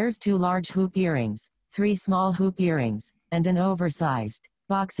 She wears 2 large hoop earrings, 3 small hoop earrings, and an oversized,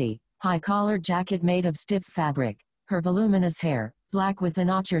 boxy, high-collared jacket made of stiff fabric. Her voluminous hair, black with an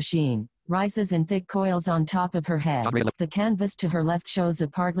ochre sheen, rises in thick coils on top of her head. The canvas to her left shows a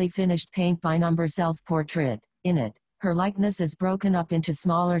partly finished paint-by-number self-portrait. In it, her likeness is broken up into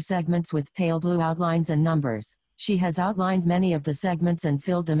smaller segments with pale blue outlines and numbers. She has outlined many of the segments and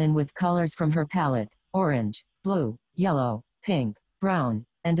filled them in with colors from her palette: orange, blue, yellow, pink, brown,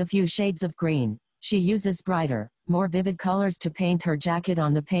 and a few shades of green. She uses brighter, more vivid colors to paint her jacket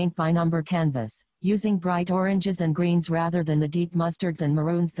on the paint-by-number canvas, using bright oranges and greens rather than the deep mustards and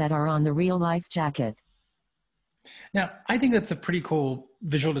maroons that are on the real-life jacket. Now, I think that's a pretty cool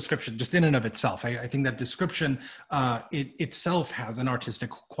visual description just in and of itself. I think that description it itself has an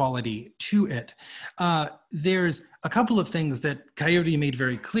artistic quality to it. There's a couple of things that Coyote made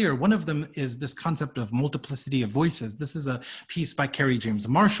very clear. One of them is this concept of multiplicity of voices. This is a piece by Kerry James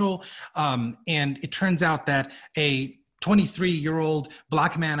Marshall, and it turns out that a 23-year-old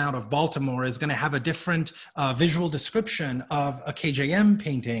black man out of Baltimore is going to have a different visual description of a KJM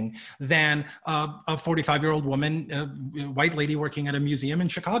painting than a 45-year-old woman, white lady working at a museum in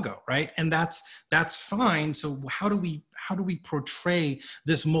Chicago, right? And that's fine. So how do we portray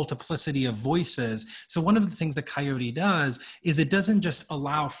this multiplicity of voices? So one of the things that Coyote does is it doesn't just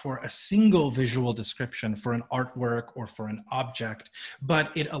allow for a single visual description for an artwork or for an object, but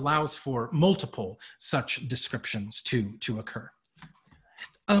it allows for multiple such descriptions to occur.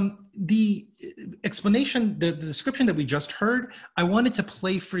 The explanation, the description that we just heard, I wanted to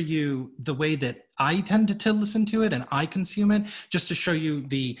play for you the way that I tend to listen to it and I consume it, just to show you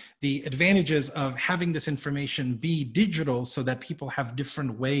the advantages of having this information be digital so that people have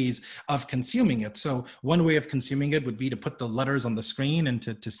different ways of consuming it. So one way of consuming it would be to put the letters on the screen and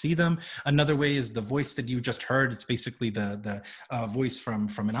to see them. Another way is the voice that you just heard. It's basically the voice from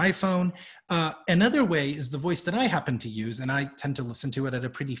an iPhone. Another way is the voice that I happen to use, and I tend to listen to it at a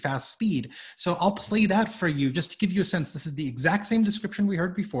pretty fast speed. So I'll play that for you just to give you a sense. This is the exact same description we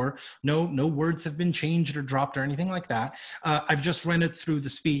heard before. No words have been changed or dropped or anything like that. I've just run it through the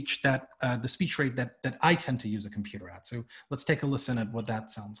speech rate that I tend to use a computer at. So let's take a listen at what that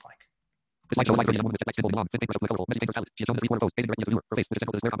sounds like. This slide shows a woman with a symbol long, thin paintbrush with a colorful, messy painter's palette. She is shown in a three-quarter pose, gazing directly at the viewer. Her face, which is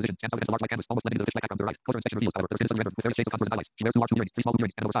central to the square composition, stands out against a large white canvas, almost blending into the pitch black background to her right. Closer inspection reveals, however, that her skin is subtly rendered, with various shades of contours and highlights. She wears 2 large hoop earrings, 3 small hoop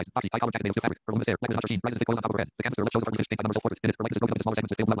earrings, and an oversized, boxy, high-collared jacket made of stiff fabric. Her voluminous hair, black with an ochre sheen, rises in thick coils on top of her head. The canvas to her left shows a partly finished paint-by-number self-portrait. In it, her likeness is broken up into smaller segments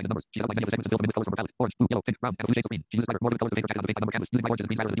with pale blue outlines and numbers. She has outlined many of the segments and filled them in with colors from her palette: orange, blue, yellow, pink, brown, and a few shades of green. She uses brighter, more vivid colors to paint her jacket on the paint-by-number canvas, using bright oranges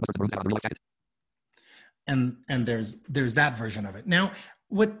and greens rather than deep mustards and maroons that are on the real-life jacket. And there's that version of it. Now,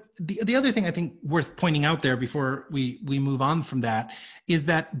 what the other thing I think worth pointing out there before we move on from that is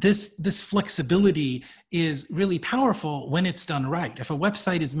that this flexibility is really powerful when it's done right. If a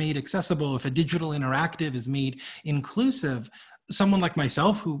website is made accessible, if a digital interactive is made inclusive, Someone like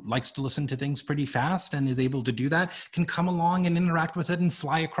myself who likes to listen to things pretty fast and is able to do that can come along and interact with it and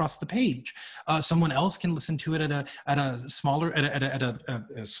fly across the page. Someone else can listen to it at a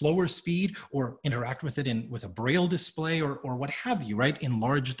slower speed, or interact with it with a braille display or what have you, right?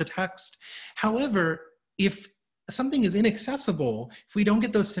 Enlarge the text. However, if something is inaccessible, if we don't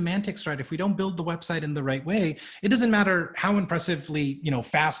get those semantics right, if we don't build the website in the right way, it doesn't matter how impressively,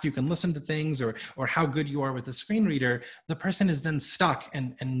 fast you can listen to things or how good you are with the screen reader, the person is then stuck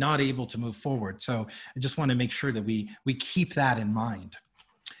and not able to move forward. So I just want to make sure that we keep that in mind.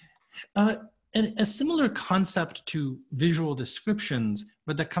 And a similar concept to visual descriptions,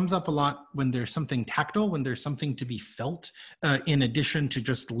 but that comes up a lot when there's something tactile, when there's something to be felt, in addition to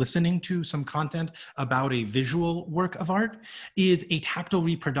just listening to some content about a visual work of art, is a tactile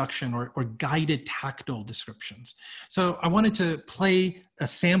reproduction or guided tactile descriptions. So I wanted to play a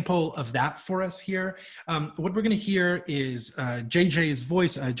sample of that for us here. What we're going to hear is JJ's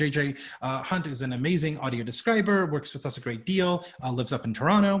voice. JJ Hunt is an amazing audio describer, works with us a great deal, lives up in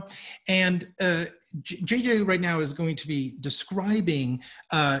Toronto. And JJ right now is going to be describing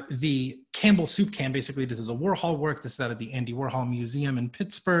the Campbell soup can. Basically, this is a Warhol work. This is out of the Andy Warhol Museum in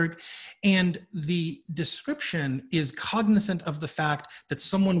Pittsburgh. And the description is cognizant of the fact that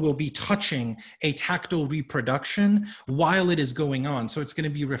someone will be touching a tactile reproduction while it is going on. So it's going to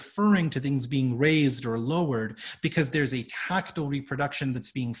be referring to things being raised or lowered because there's a tactile reproduction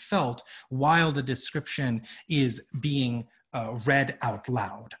that's being felt while the description is being read out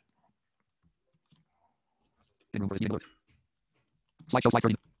loud.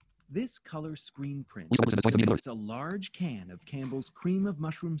 This color screen print depicts a large can of Campbell's cream of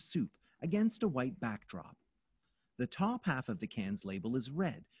mushroom soup against a white backdrop. The top half of the can's label is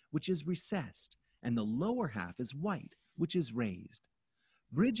red, which is recessed, and the lower half is white, which is raised.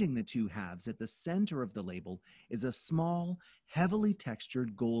 Bridging the two halves at the center of the label is a small, heavily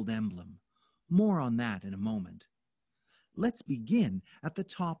textured gold emblem. More on that in a moment. Let's begin at the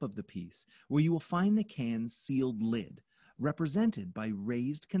top of the piece, where you will find the can's sealed lid, represented by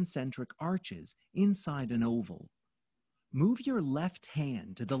raised concentric arches inside an oval. Move your left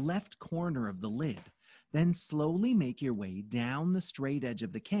hand to the left corner of the lid, then slowly make your way down the straight edge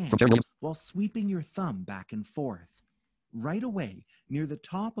of the can while sweeping your thumb back and forth. Right away, near the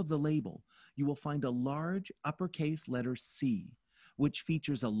top of the label, you will find a large uppercase letter C, which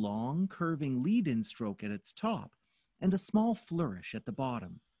features a long, curving lead-in stroke at its top and a small flourish at the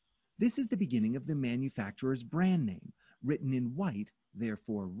bottom. This is the beginning of the manufacturer's brand name, written in white,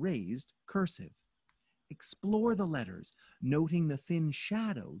 therefore raised, cursive. Explore the letters, noting the thin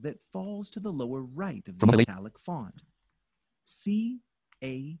shadow that falls to the lower right of the metallic font. C-A-M-P-B-E-L-L''S.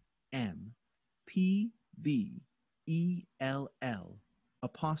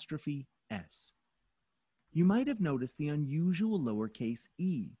 You might have noticed the unusual lowercase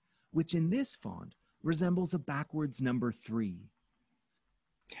e, which in this font resembles a backwards number 3.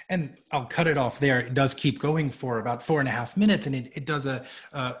 And I'll cut it off there. It does keep going for about 4.5 minutes, and it does a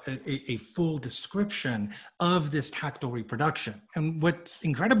full description of this tactile reproduction. And what's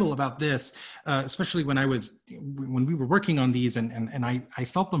incredible about this, especially when we were working on these and I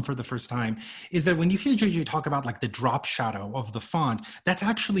felt them for the first time, is that when you hear JJ talk about like the drop shadow of the font, that's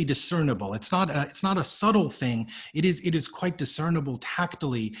actually discernible. It's not a subtle thing. It is quite discernible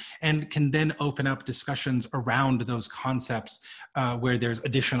tactily, and can then open up discussions around those concepts where there's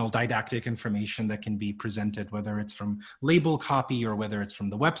additional didactic information that can be presented, whether it's from label copy or whether it's from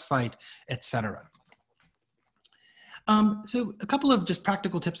the website, etc. So a couple of just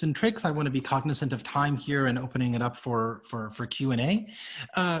practical tips and tricks. I want to be cognizant of time here and opening it up for Q&A.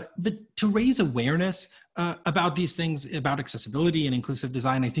 But to raise awareness about these things, about accessibility and inclusive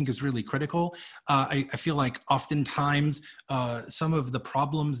design, I think is really critical. I feel like oftentimes some of the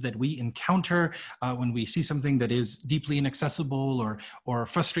problems that we encounter when we see something that is deeply inaccessible or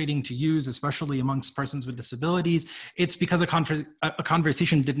frustrating to use, especially amongst persons with disabilities, it's because a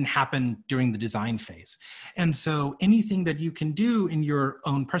conversation didn't happen during the design phase. And so anything that you can do in your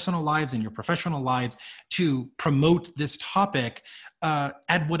own personal lives and your professional lives to promote this topic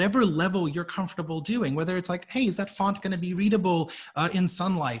at whatever level you're comfortable doing, whether it's like, hey, is that font going to be readable in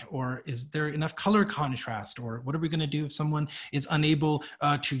sunlight, or is there enough color contrast, or what are we going to do if someone is unable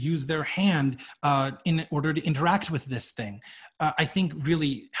to use their hand in order to interact with this thing, I think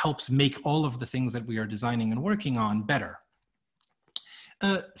really helps make all of the things that we are designing and working on better.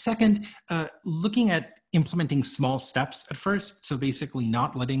 Second, looking at implementing small steps at first. So basically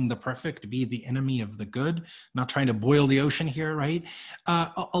not letting the perfect be the enemy of the good, not trying to boil the ocean here, right?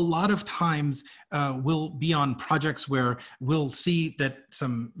 A lot of times we'll be on projects where we'll see that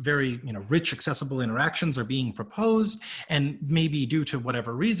some very rich, accessible interactions are being proposed, and maybe due to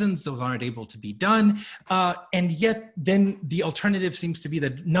whatever reasons, those aren't able to be done. And yet then the alternative seems to be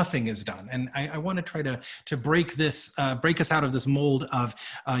that nothing is done. And I want to try to break this, break us out of this mold of,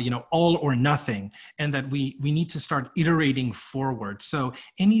 all or nothing, and that we need to start iterating forward. So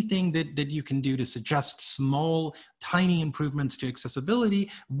anything that you can do to suggest small, tiny improvements to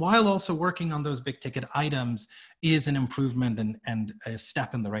accessibility while also working on those big ticket items is an improvement and a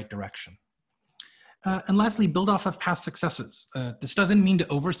step in the right direction. And lastly, build off of past successes. This doesn't mean to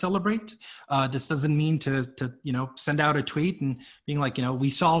over-celebrate. This doesn't mean to send out a tweet and being like, we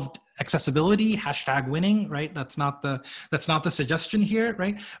solved accessibility, #winning, right? That's not the suggestion here,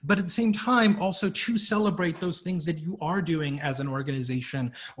 right? But at the same time, also to celebrate those things that you are doing as an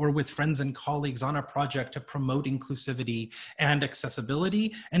organization or with friends and colleagues on a project to promote inclusivity and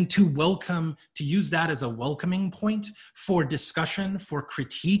accessibility, and to use that as a welcoming point for discussion, for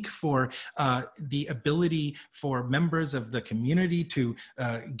critique, for the ability for members of the community to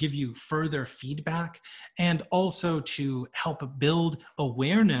give you further feedback, and also to help build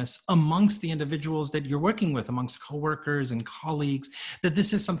awareness amongst the individuals that you're working with, amongst coworkers and colleagues, that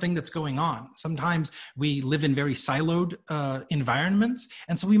this is something that's going on. Sometimes we live in very siloed environments,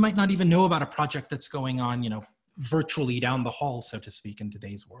 and so we might not even know about a project that's going on, virtually down the hall, so to speak, in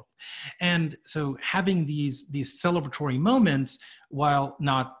today's world. And so having these celebratory moments, while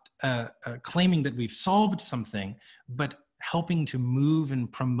not claiming that we've solved something, but helping to move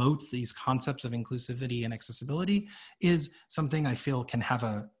and promote these concepts of inclusivity and accessibility is something I feel can have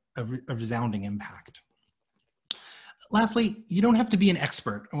a resounding impact. Lastly, you don't have to be an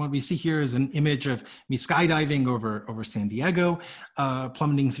expert. And what we see here is an image of me skydiving over San Diego,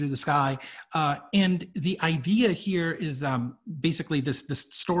 plummeting through the sky. And the idea here is basically this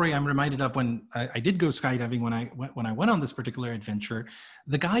story I'm reminded of when I did go skydiving when I went on this particular adventure.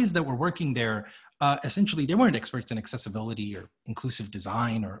 The guys that were working there, essentially, they weren't experts in accessibility or inclusive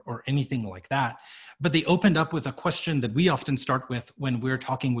design or anything like that. But they opened up with a question that we often start with when we're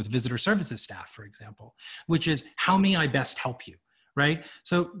talking with visitor services staff, for example, which is, how may I best help you, right?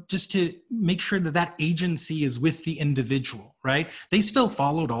 So just to make sure that agency is with the individual, right? They still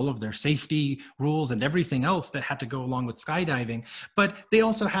followed all of their safety rules and everything else that had to go along with skydiving, but they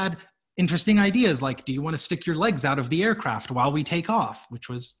also had interesting ideas like, do you want to stick your legs out of the aircraft while we take off, which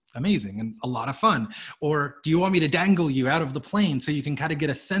was amazing and a lot of fun. Or do you want me to dangle you out of the plane so you can kind of get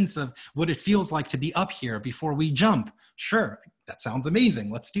a sense of what it feels like to be up here before we jump? Sure, that sounds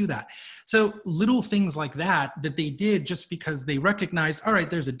amazing. Let's do that. So little things like that they did just because they recognized, all right,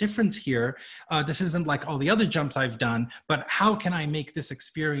 there's a difference here. This isn't like all the other jumps I've done, but how can I make this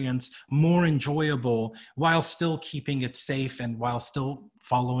experience more enjoyable while still keeping it safe and while still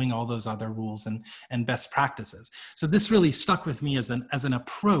following all those other rules and best practices? So this really stuck with me as an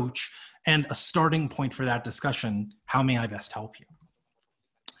approach and a starting point for that discussion. How may I best help you?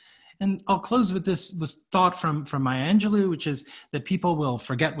 And I'll close with this thought from Maya Angelou, which is that people will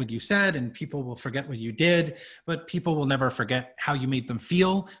forget what you said and people will forget what you did, but people will never forget how you made them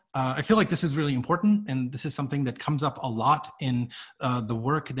feel. I feel like this is really important, and this is something that comes up a lot in the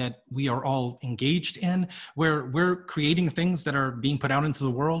work that we are all engaged in, where we're creating things that are being put out into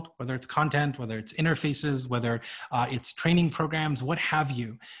the world, whether it's content, whether it's interfaces, whether it's training programs, what have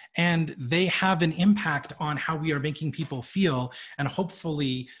you. And they have an impact on how we are making people feel, and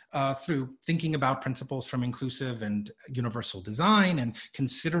hopefully through thinking about principles from inclusive and universal design and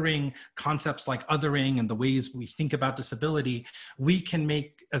considering concepts like othering and the ways we think about disability, we can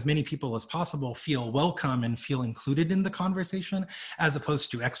make as many people as possible feel welcome and feel included in the conversation as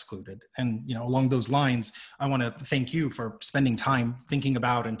opposed to excluded. And along those lines, I want to thank you for spending time thinking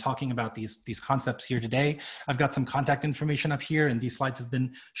about and talking about these concepts here today. I've got some contact information up here, and these slides have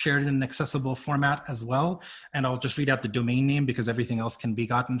been shared in an accessible format as well. And I'll just read out the domain name because everything else can be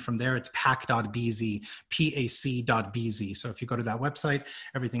gotten from there. It's pac.bz, pac.bz. So if you go to that website,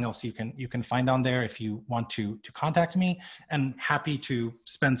 everything else you can find on there if you want to contact me, and happy to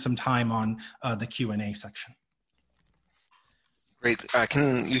spend some time on the Q&A section. Great.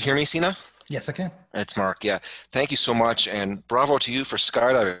 Can you hear me, Sina? Yes, I can. It's Mark. Yeah. Thank you so much, and bravo to you for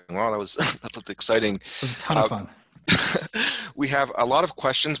skydiving. Wow, that looked exciting. It was a ton of fun. We have a lot of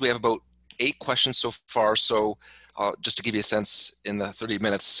questions. We have about 8 questions so far. So just to give you a sense in the 30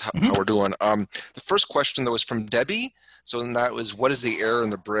 minutes how we're doing. The first question, though, is from Debbie. So that was, what is the error in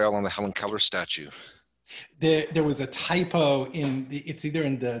the Braille on the Helen Keller statue? There was a typo it's either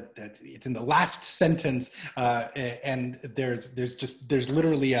in it's in the last sentence, and there's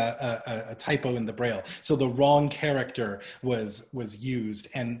literally a typo in the Braille. So the wrong character was used,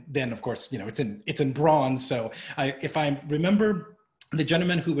 and then of course, it's in bronze. So if I remember, the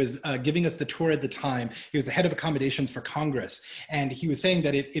gentleman who was giving us the tour at the time, he was the head of accommodations for Congress, and he was saying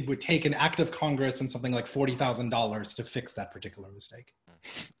that it would take an act of Congress and something like $40,000 to fix that particular mistake.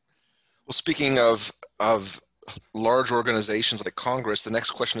 Well, speaking of large organizations like Congress, the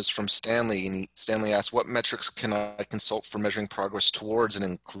next question is from Stanley, and Stanley asks, what metrics can I consult for measuring progress towards an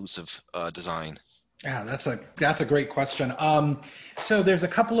inclusive design? Yeah, that's a great question. So there's a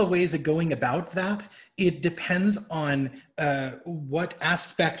couple of ways of going about that. It depends on what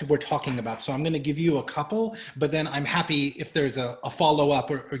aspect we're talking about. So I'm going to give you a couple, but then I'm happy if there's a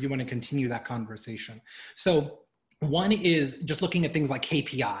follow-up or you want to continue that conversation. So one is just looking at things like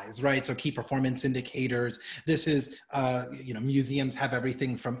KPIs, right? So key performance indicators. This is, museums have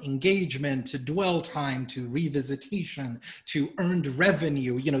everything from engagement to dwell time to revisitation to earned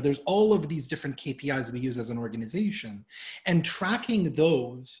revenue. There's all of these different KPIs we use as an organization, and tracking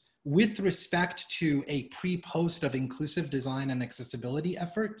those with respect to a pre-post of inclusive design and accessibility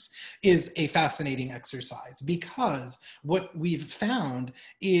efforts is a fascinating exercise, because what we've found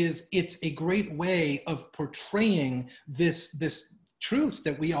is it's a great way of portraying this truth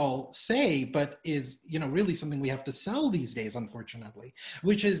that we all say, but is really something we have to sell these days, unfortunately,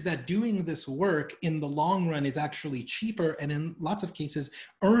 which is that doing this work in the long run is actually cheaper and in lots of cases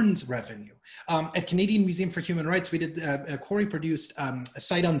earns revenue. At Canadian Museum for Human Rights, we did Corey produced a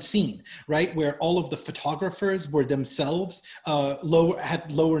Sight Unseen, right, where all of the photographers were themselves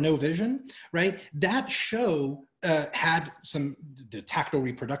had low or no vision, right? That show had the tactile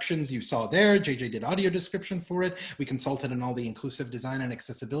reproductions you saw there. JJ did audio description for it. We consulted on all the inclusive design and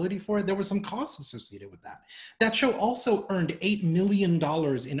accessibility for it. There was some costs associated with that. That show also earned $8 million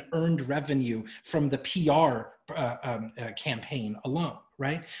in earned revenue from the PR campaign alone,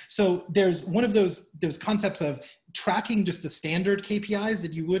 right? So there's one of those concepts of tracking just the standard KPIs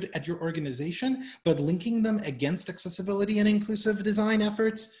that you would at your organization, but linking them against accessibility and inclusive design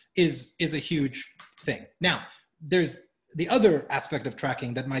efforts is a huge thing. Now, there's the other aspect of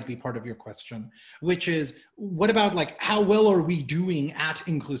tracking that might be part of your question, which is, what about how well are we doing at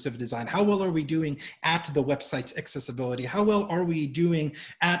inclusive design? How well are we doing at the website's accessibility? How well are we doing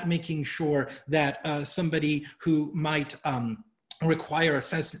at making sure that somebody who might require a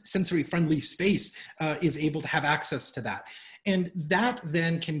sensory-friendly space is able to have access to that? And that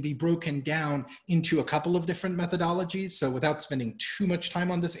then can be broken down into a couple of different methodologies. So without spending too much time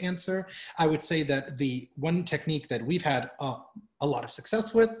on this answer, I would say that the one technique that we've had a lot of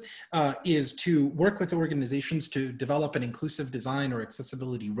success with is to work with organizations to develop an inclusive design or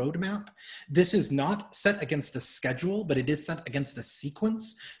accessibility roadmap. This is not set against a schedule, but it is set against a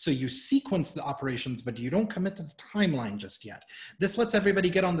sequence. So you sequence the operations, but you don't commit to the timeline just yet. This lets everybody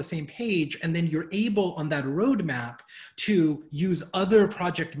get on the same page, and then you're able on that roadmap to use other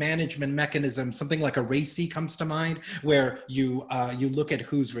project management mechanisms. Something like a RACI comes to mind, where you look at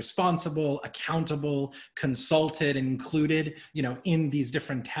who's responsible, accountable, consulted, and included, in these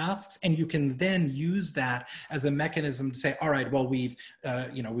different tasks, and you can then use that as a mechanism to say, all right, well, we've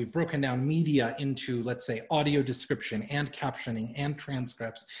broken down media into, let's say, audio description and captioning and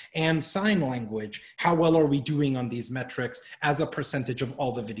transcripts and sign language. How well are we doing on these metrics as a percentage of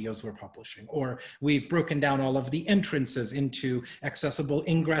all the videos we're publishing? Or we've broken down all of the entrances into accessible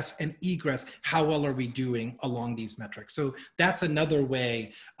ingress and egress. How well are we doing along these metrics? So that's another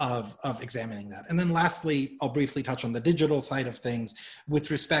way of examining that. And then lastly, I'll briefly touch on the digital side of things with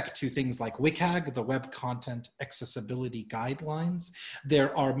respect to things like WCAG, the Web Content Accessibility Guidelines.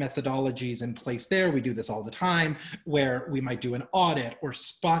 There are methodologies in place there. We do this all the time, where we might do an audit or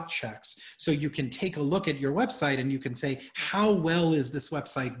spot checks. So you can take a look at your website and you can say, how well is this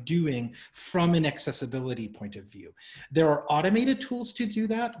website doing from an accessibility point of view? There are automated tools to do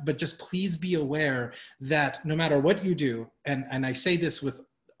that, but just please be aware that no matter what you do, and I say this with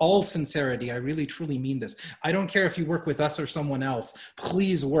all sincerity, I really truly mean this. I don't care if you work with us or someone else,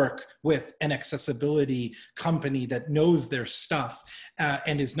 please work with an accessibility company that knows their stuff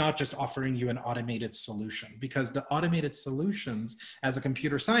and is not just offering you an automated solution, because the automated solutions, as a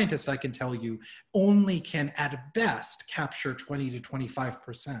computer scientist, I can tell you, only can at best capture 20 to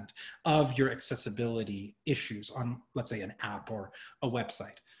 25% of your accessibility issues on, let's say, an app or a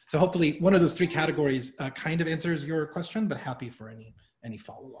website. So hopefully one of those three categories kind of answers your question, but happy for any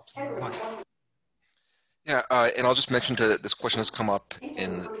follow-ups on that line. Yeah, and I'll just mention this question has come up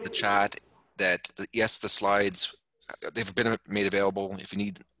in the chat that yes, the slides, they've been made available. If you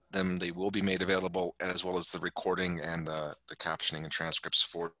need them. They will be made available, as well as the recording and the captioning and transcripts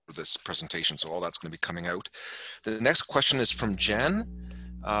for this presentation. So all that's going to be coming out. The next question is from Jen.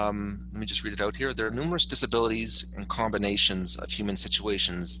 Let me just read it out here. There are numerous disabilities and combinations of human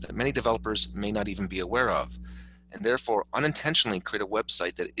situations that many developers may not even be aware of, and therefore unintentionally create a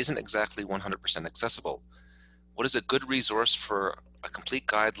website that isn't exactly 100% accessible. What is a good resource for a complete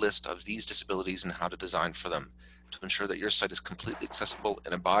guide list of these disabilities and how to design for them to ensure that your site is completely accessible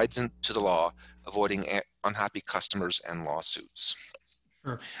and abides to the law, avoiding unhappy customers and lawsuits?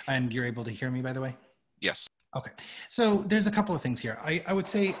 Sure. And you're able to hear me, by the way? Yes. Okay, so there's a couple of things here. I would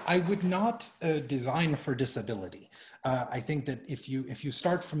say I would not design for disability. I think that if you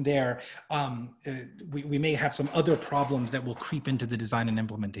start from there, we may have some other problems that will creep into the design and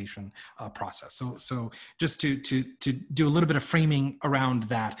implementation process. So just to do a little bit of framing around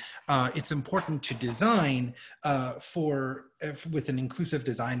that, it's important to design with an inclusive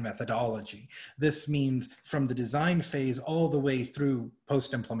design methodology. This means from the design phase all the way through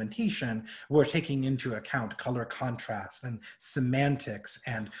post-implementation, we're taking into account color contrast and semantics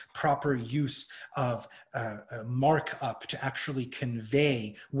and proper use of markup to actually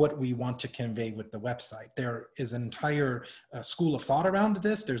convey what we want to convey with the website. There is an entire school of thought around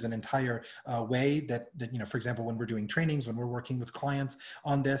this. There's an entire way that, for example, when we're doing trainings, when we're working with clients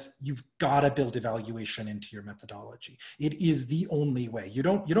on this, you've got to build evaluation into your methodology. It is the only way. You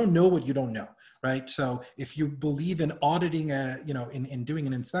don't know what you don't know, right? So if you believe in auditing in doing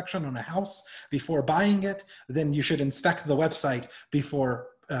an inspection on a house before buying it, then you should inspect the website before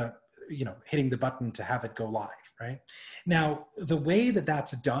hitting the button to have it go live, right? Now, the way that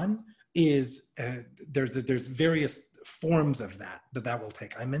that's done is there's various forms of that will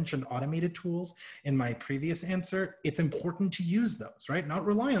take. I mentioned automated tools in my previous answer. It's important to use those, right? Not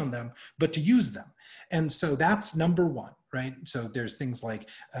rely on them, but to use them. And so that's number one, right? So there's things like,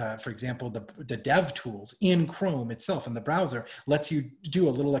 for example, the dev tools in Chrome itself in the browser lets you do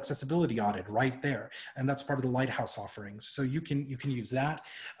a little accessibility audit right there. And that's part of the Lighthouse offerings. So you can use that.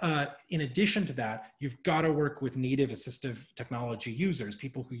 In addition to that, you've got to work with native assistive technology users,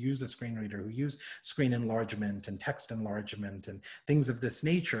 people who use a screen reader, who use screen enlargement and text enlargement and things of this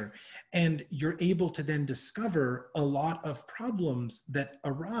nature. And you're able to then discover a lot of problems that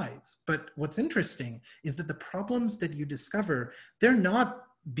arise. But what's interesting is that the problems that you discover, they're not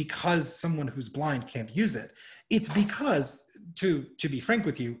because someone who's blind can't use it. It's because, to be frank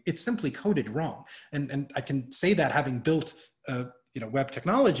with you, it's simply coded wrong. And I can say that having built web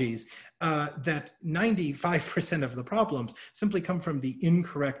technologies, that 95% of the problems simply come from the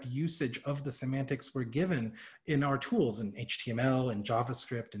incorrect usage of the semantics we're given in our tools in HTML and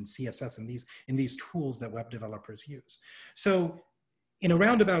JavaScript and CSS and in these tools that web developers use. So in a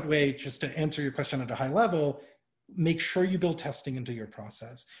roundabout way, just to answer your question at a high level, make sure you build testing into your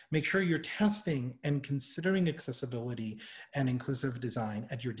process. Make sure you're testing and considering accessibility and inclusive design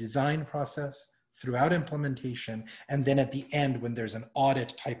at your design process, throughout implementation, and then at the end when there's an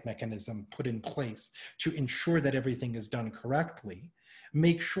audit type mechanism put in place to ensure that everything is done correctly.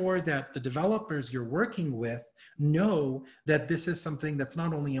 Make sure that the developers you're working with know that this is something that's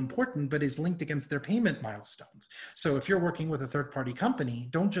not only important, but is linked against their payment milestones. So if you're working with a third-party company,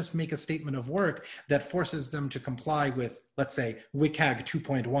 don't just make a statement of work that forces them to comply with, let's say, WCAG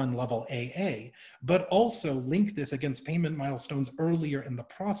 2.1 level AA, but also link this against payment milestones earlier in the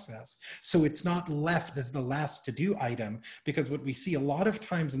process. So it's not left as the last to-do item, because what we see a lot of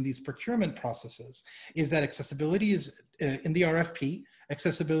times in these procurement processes is that accessibility is in the RFP,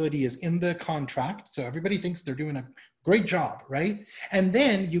 accessibility is in the contract, so everybody thinks they're doing a great job, right? And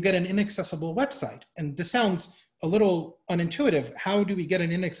then you get an inaccessible website. And this sounds a little unintuitive. How do we get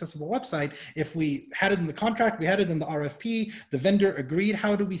an inaccessible website? If we had it in the contract, we had it in the RFP, the vendor agreed,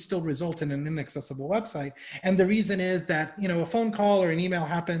 how do we still result in an inaccessible website? And the reason is that, a phone call or an email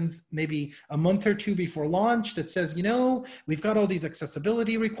happens maybe a month or two before launch that says, we've got all these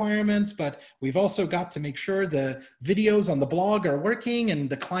accessibility requirements, but we've also got to make sure the videos on the blog are working, and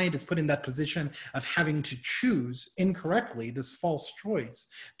the client is put in that position of having to choose incorrectly this false choice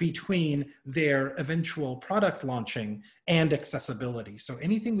between their eventual product launching and accessibility. So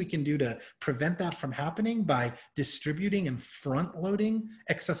anything we can do to prevent that from happening by distributing and front loading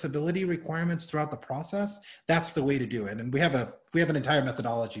accessibility requirements throughout the process, that's the way to do it. And we have an entire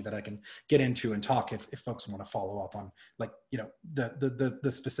methodology that I can get into and talk if folks want to follow up on, like,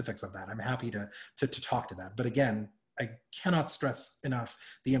 the specifics of that. I'm happy to talk to that. But again, I cannot stress enough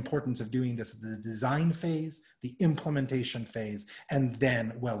the importance of doing this at the design phase, the implementation phase, and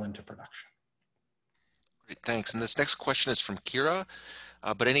then well into production. Great, thanks. And this next question is from Kira,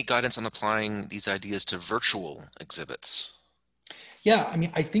 but any guidance on applying these ideas to virtual exhibits? Yeah, I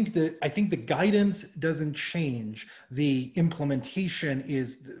mean, I think the guidance doesn't change. The implementation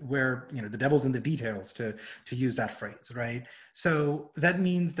is where, you know, the devil's in the details, to use that phrase, right? So that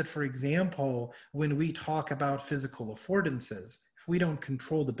means that, for example, when we talk about physical affordances, if we don't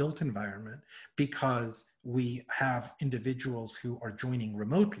control the built environment because we have individuals who are joining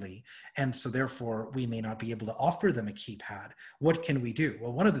remotely, and so therefore we may not be able to offer them a keypad, what can we do?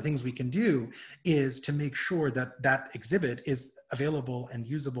 Well, one of the things we can do is to make sure that that exhibit is available and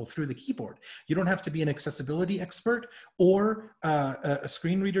usable through the keyboard. You don't have to be an accessibility expert or a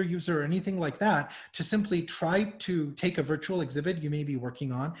screen reader user or anything like that to simply try to take a virtual exhibit you may be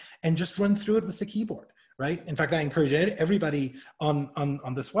working on and just run through it with the keyboard, right? In fact, I encourage everybody on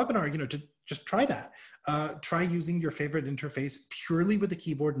this webinar, you know, to just try that. Try using your favorite interface purely with the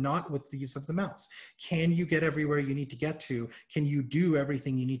keyboard, not with the use of the mouse. Can you get everywhere you need to get to? Can you do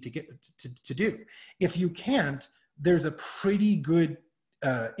everything you need to get to do? If you can't, there's a pretty good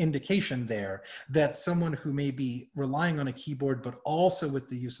indication there that someone who may be relying on a keyboard, but also with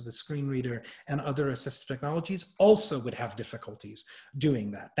the use of a screen reader and other assistive technologies, also would have difficulties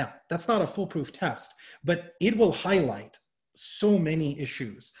doing that. Now, that's not a foolproof test, but it will highlight so many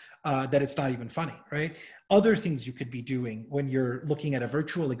issues that it's not even funny, right? Other things you could be doing when you're looking at a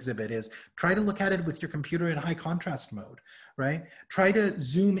virtual exhibit is try to look at it with your computer in high contrast mode, right? Try to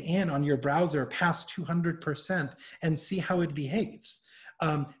zoom in on your browser past 200% and see how it behaves.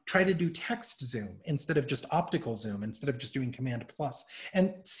 Try to do text zoom instead of just optical zoom, instead of just doing Command plus,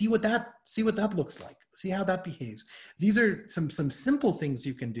 and see what that looks like. See how that behaves. These are some simple things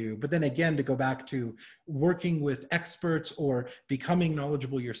you can do, but then again, to go back to working with experts or becoming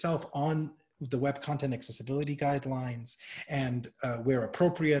knowledgeable yourself on the Web Content Accessibility Guidelines, and where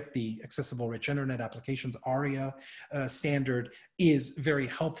appropriate, the Accessible Rich Internet Applications ARIA standard is very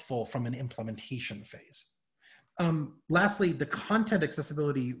helpful from an implementation phase. Lastly, the content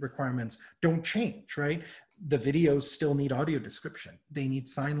accessibility requirements don't change, right? The videos still need audio description. They need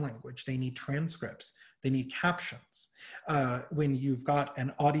sign language. They need transcripts. They need captions. When you've got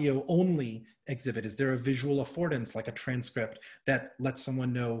an audio only exhibit, is there a visual affordance like a transcript that lets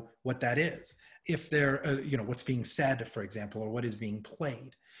someone know what that is? If they're, you know, what's being said, for example, or what is being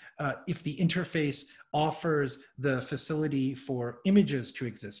played. If the interface offers the facility for images to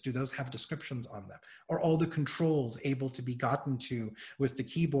exist, do those have descriptions on them? Are all the controls able to be gotten to with the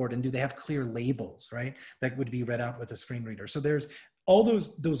keyboard, and do they have clear labels, right? That would be read out with a screen reader. So there's all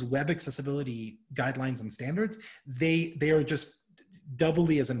those web accessibility guidelines and standards, they are just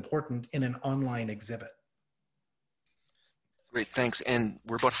doubly as important in an online exhibit. Great, thanks. And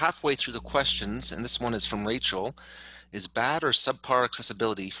we're about halfway through the questions, and this one is from Rachel. Is bad or subpar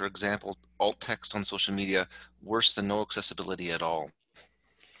accessibility, for example, alt text on social media, worse than no accessibility at all?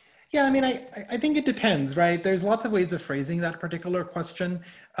 Yeah, I mean, I think it depends, right? There's lots of ways of phrasing that particular question.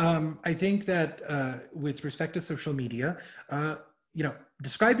 I think that with respect to social media, you know,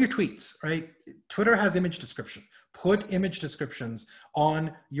 describe your tweets, right? Twitter has image description. Put image descriptions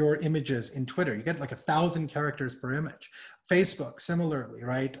on your images in Twitter. You get like 1,000 characters per image. Facebook, similarly,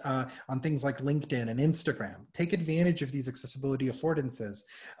 right? On things like LinkedIn and Instagram. Take advantage of these accessibility affordances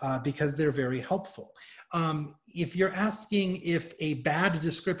because they're very helpful. If you're asking if a bad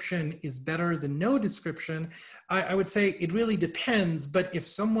description is better than no description, I would say it really depends, but if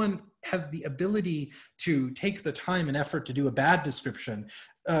someone has the ability to take the time and effort to do a bad description,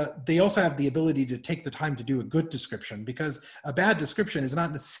 they also have the ability to take the time to do a good description, because a bad description is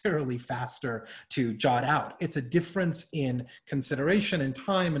not necessarily faster to jot out. It's a difference in consideration and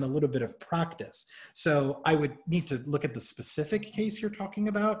time and a little bit of practice. So I would need to look at the specific case you're talking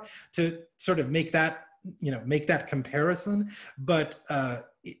about to sort of make that, you know, make that comparison. But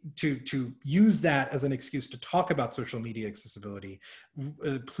to use that as an excuse to talk about social media accessibility,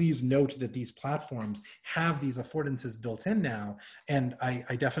 please note that these platforms have these affordances built in now, and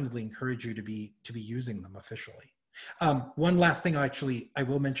I definitely encourage you to be using them officially. One last thing I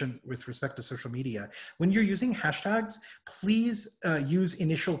will mention with respect to social media: when you're using hashtags, please use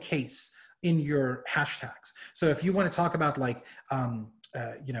initial case in your hashtags. So if you want to talk about like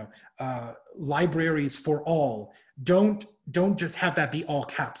libraries for all, don't just have that be all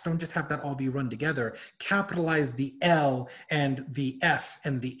caps. Don't just have that all be run together. Capitalize the L and the F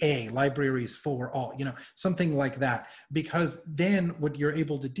and the A, libraries for all, you know, something like that. Because then what you're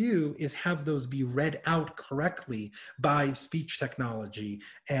able to do is have those be read out correctly by speech technology,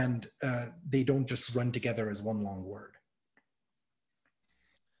 and they don't just run together as one long word.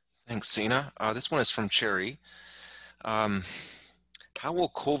 Thanks, Sina. This one is from Cherry. How will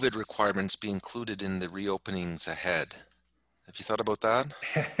COVID requirements be included in the reopenings ahead? Have you thought about that?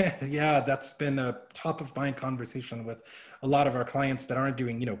 Yeah, that's been a top of mind conversation with a lot of our clients that aren't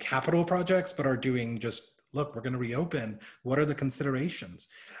doing, capital projects, but are doing just, look, we're going to reopen. What are the considerations?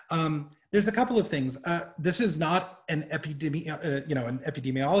 There's a couple of things. This is not an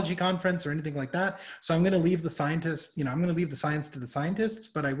epidemiology conference or anything like that. So I'm going to leave the scientists, I'm going to leave the science to the scientists,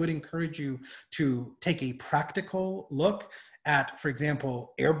 but I would encourage you to take a practical look at, for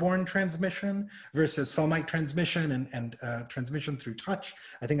example, airborne transmission versus fomite transmission and transmission through touch.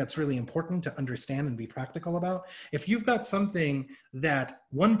 I think that's really important to understand and be practical about. If you've got something that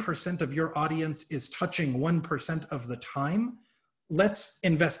 1% of your audience is touching 1% of the time, let's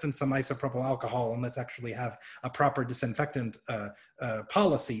invest in some isopropyl alcohol and let's actually have a proper disinfectant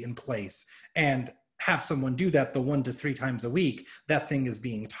policy in place and have someone do that the 1 to 3 times a week that thing is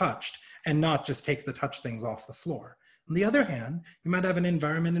being touched, and not just take the touch things off the floor. On the other hand, you might have an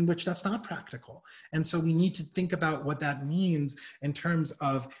environment in which that's not practical. And so we need to think about what that means in terms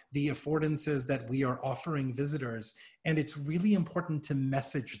of the affordances that we are offering visitors. And it's really important to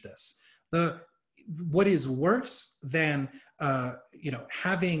message this. What is worse than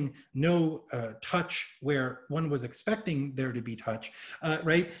having no touch where one was expecting there to be touch,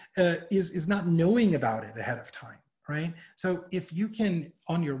 is not knowing about it ahead of time. Right? So if you can,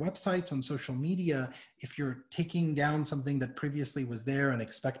 on your websites, on social media, if you're taking down something that previously was there and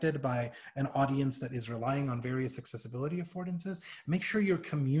expected by an audience that is relying on various accessibility affordances, make sure you're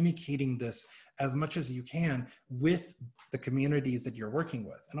communicating this as much as you can with the communities that you're working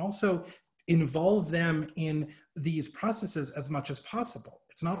with. And also involve them in these processes as much as possible.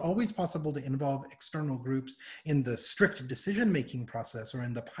 It's not always possible to involve external groups in the strict decision-making process or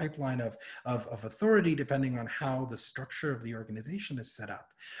in the pipeline of authority, depending on how the structure of the organization is set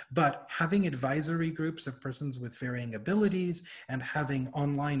up. But having advisory groups of persons with varying abilities and having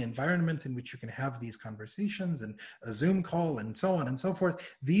online environments in which you can have these conversations and a Zoom call and so on and so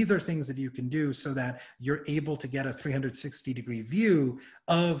forth, these are things that you can do so that you're able to get a 360-degree view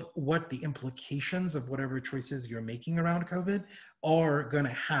of what the implications of whatever choices you're making around COVID are going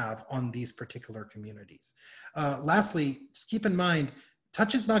to have on these particular communities. Lastly, just keep in mind,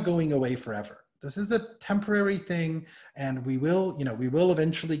 touch is not going away forever. This is a temporary thing, and we will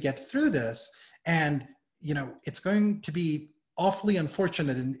eventually get through this. And, it's going to be awfully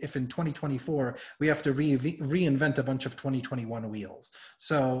unfortunate if in 2024 we have to reinvent a bunch of 2021 wheels.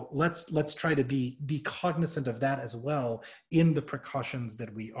 So let's try to be cognizant of that as well in the precautions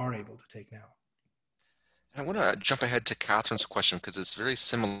that we are able to take now. I want to jump ahead to Catherine's question because it's very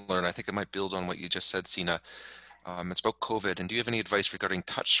similar, and I think it might build on what you just said, Sina. It's about COVID, and do you have any advice regarding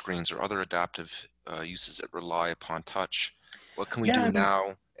touch screens or other adaptive uses that rely upon touch? What can we do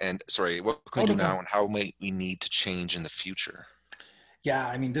now? And what can we do now, and how might we need to change in the future? Yeah,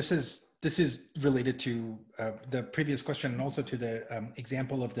 I mean, this is related to the previous question and also to the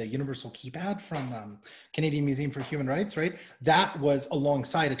example of the universal keypad from Canadian Museum for Human Rights, right? That was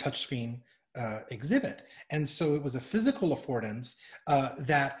alongside a touchscreen exhibit. And so it was a physical affordance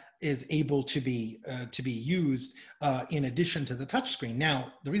that is able to be used in addition to the touchscreen.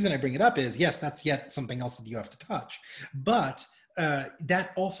 Now, the reason I bring it up is, yes, that's yet something else that you have to touch, but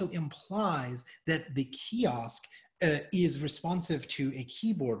that also implies that the kiosk is responsive to a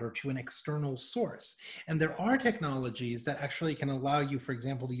keyboard or to an external source. And there are technologies that actually can allow you, for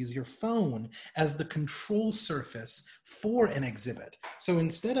example, to use your phone as the control surface for an exhibit. So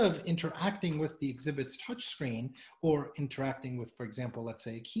instead of interacting with the exhibit's touchscreen or interacting with, for example, let's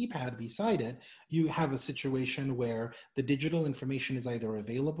say a keypad beside it, you have a situation where the digital information is either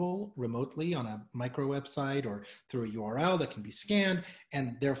available remotely on a micro website or through a URL that can be scanned,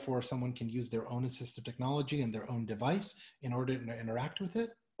 and therefore someone can use their own assistive technology and their own device in order to interact with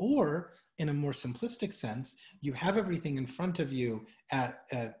it. Or in a more simplistic sense, you have everything in front of you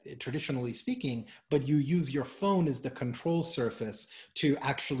traditionally speaking, but you use your phone as the control surface to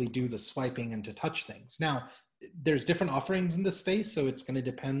actually do the swiping and to touch things. Now, there's different offerings in this space, so it's going to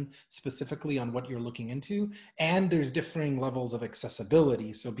depend specifically on what you're looking into, and there's differing levels of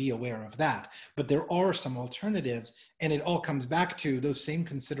accessibility, so be aware of that. But there are some alternatives, and it all comes back to those same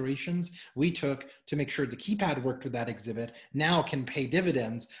considerations we took to make sure the keypad worked with that exhibit now can pay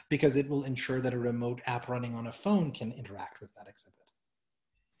dividends because it will ensure that a remote app running on a phone can interact with that exhibit.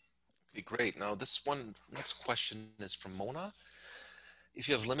 Okay, great. Now next question is from Mona. If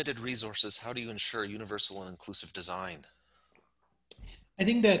you have limited resources, how do you ensure universal and inclusive design? I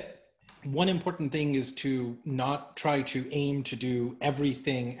think that one important thing is to not try to aim to do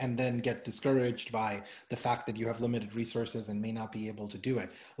everything and then get discouraged by the fact that you have limited resources and may not be able to do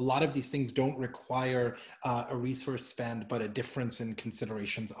it. A lot of these things don't require a resource spend, but a difference in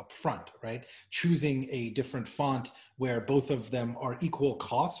considerations up front, right? Choosing a different font where both of them are equal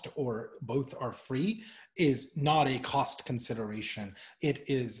cost or both are free is not a cost consideration. It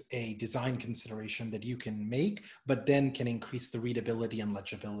is a design consideration that you can make, but then can increase the readability and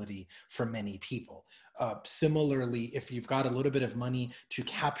legibility for many people. Similarly, if you've got a little bit of money to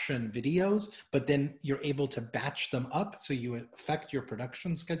caption videos, but then you're able to batch them up so you affect your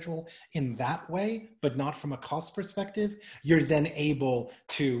production schedule in that way, but not from a cost perspective, you're then able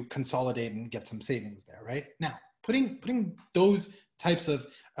to consolidate and get some savings there, right? Now, putting those types of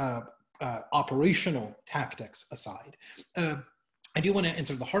operational tactics aside, I do want to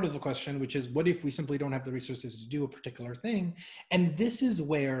answer the heart of the question, which is what if we simply don't have the resources to do a particular thing? And this is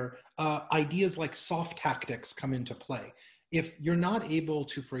where ideas like soft tactics come into play. If you're not able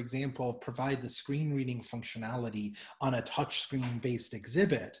to, for example, provide the screen reading functionality on a touchscreen based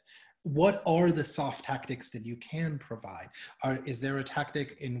exhibit, what are the soft tactics that you can provide? Is there a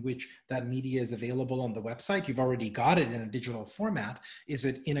tactic in which that media is available on the website? You've already got it in a digital format. Is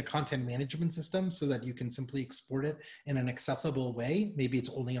it in a content management system so that you can simply export it in an accessible way? Maybe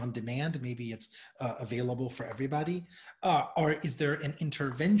it's only on demand, maybe it's available for everybody. Or is there an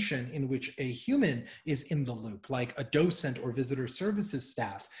intervention in which a human is in the loop, like a docent or visitor services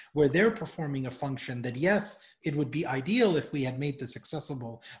staff, where they're performing a function that, yes, it would be ideal if we had made this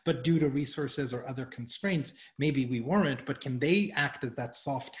accessible, but due to resources or other constraints, maybe we weren't, but can they act as that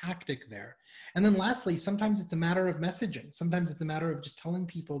soft tactic there? And then lastly, sometimes it's a matter of messaging. Sometimes it's a matter of just telling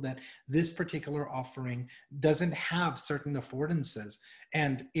people that this particular offering doesn't have certain affordances.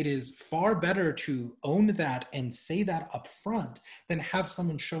 And it is far better to own that and say that up front than have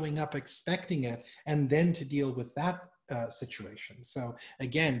someone showing up expecting it and then to deal with that situation. So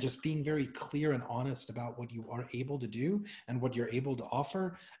again, just being very clear and honest about what you are able to do and what you're able to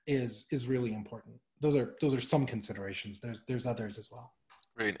offer is really important. Those are some considerations. There's others as well.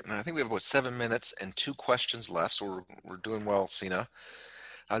 Great. And I think we have about 7 minutes and 2 questions left, so we're doing well, Sina.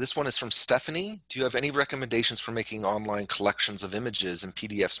 This one is from Stephanie. Do you have any recommendations for making online collections of images and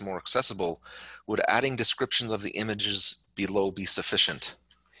PDFs more accessible? Would adding descriptions of the images below be sufficient?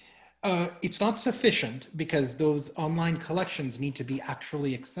 It's not sufficient because those online collections need to be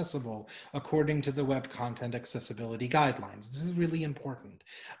actually accessible according to the Web Content Accessibility Guidelines. This is really important.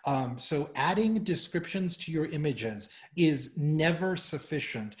 So adding descriptions to your images is never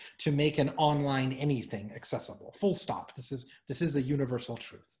sufficient to make an online anything accessible. Full stop. This is a universal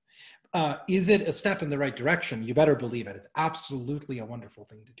truth. Is it a step in the right direction? You better believe it. It's absolutely a wonderful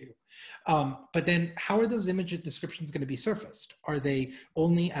thing to do. But then how are those image descriptions going to be surfaced? Are they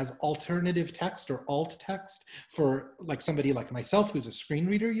only as alternative text or alt text for like somebody like myself who's a screen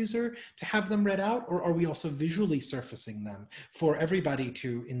reader user to have them read out? Or are we also visually surfacing them for everybody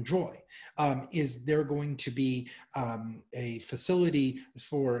to enjoy? Is there going to be a facility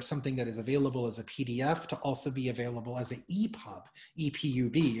for something that is available as a PDF to also be available as an EPUB?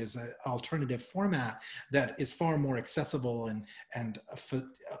 EPUB is an alternative format that is far more accessible and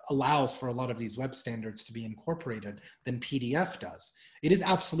allows for a lot of these web standards to be incorporated than PDF does. It is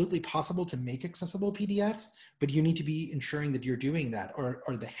absolutely possible to make accessible PDFs, but you need to be ensuring that you're doing that.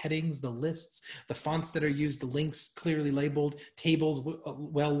 Are the headings, the lists, the fonts that are used, the links clearly labeled, tables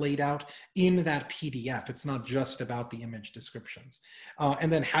well laid out in that PDF? It's not just about the image descriptions.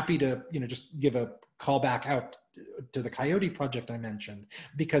 And then happy to just give a call back out to the Coyote project I mentioned,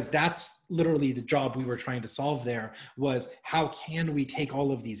 because that's literally the job we were trying to solve there, was how can we take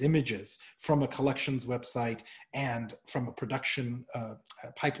all of these images from a collections website and from a production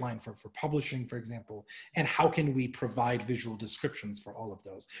pipeline for publishing, for example, and how can we provide visual descriptions for all of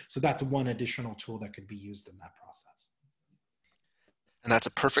those? So that's one additional tool that could be used in that process. And that's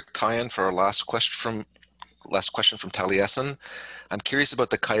a perfect tie-in for our last question from Taliesin. I'm curious about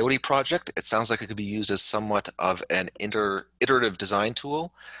the Coyote project. It sounds like it could be used as somewhat of an iterative design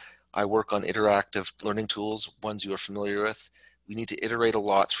tool. I work on interactive learning tools, ones you are familiar with. We need to iterate a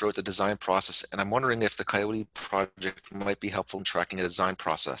lot throughout the design process, and I'm wondering if the Coyote project might be helpful in tracking a design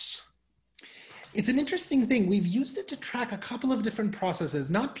process. It's an interesting thing. We've used it to track a couple of different processes,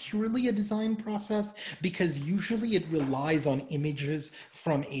 not purely a design process, because usually it relies on images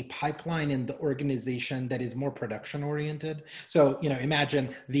from a pipeline in the organization that is more production oriented. So,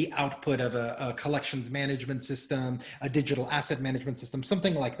 imagine the output of a collections management system, a digital asset management system,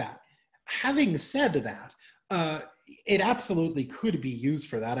 something like that. Having said that, it absolutely could be used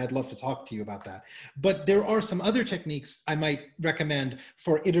for that. I'd love to talk to you about that. But there are some other techniques I might recommend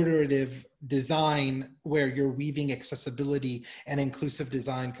for iterative design where you're weaving accessibility and inclusive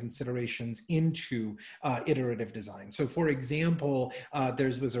design considerations into iterative design. So for example,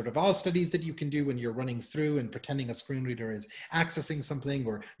 there's Wizard of Oz studies that you can do when you're running through and pretending a screen reader is accessing something,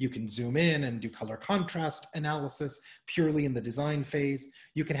 or you can zoom in and do color contrast analysis purely in the design phase.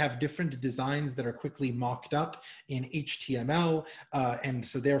 You can have different designs that are quickly mocked up in HTML, and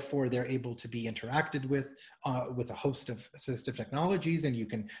so therefore they're able to be interacted with a host of assistive technologies, and you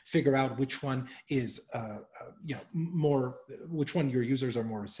can figure out which one is which one your users are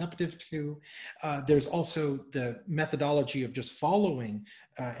more receptive to. There's also the methodology of just following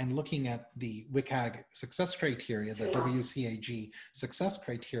and looking at the WCAG success criteria, the WCAG success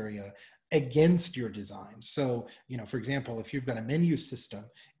criteria against your design. So, for example, if you've got a menu system,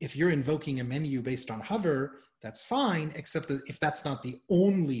 if you're invoking a menu based on hover, that's fine, except that if that's not the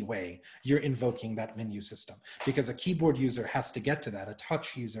only way you're invoking that menu system, because a keyboard user has to get to that, a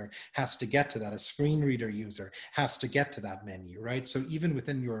touch user has to get to that, a screen reader user has to get to that menu, right? So even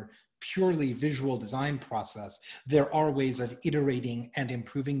within your purely visual design process, there are ways of iterating and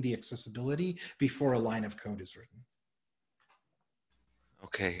improving the accessibility before a line of code is written.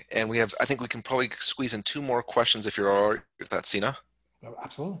 Okay, and I think we can probably squeeze in 2 more questions if you're all right with that, Sina. Oh,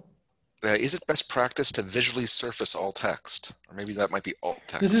 absolutely. Is it best practice to visually surface alt text? Or maybe that might be alt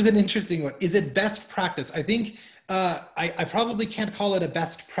text. This is an interesting one. Is it best practice? I think I probably can't call it a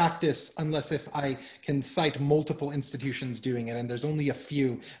best practice unless if I can cite multiple institutions doing it. And there's only a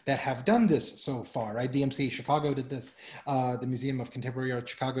few that have done this so far, right? The MCA Chicago did this. The Museum of Contemporary Art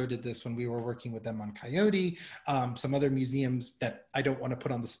Chicago did this when we were working with them on Coyote. Some other museums that I don't want to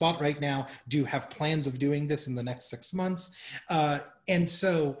put on the spot right now do have plans of doing this in the next 6 months. And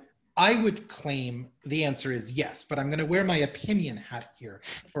so I would claim the answer is yes, but I'm going to wear my opinion hat here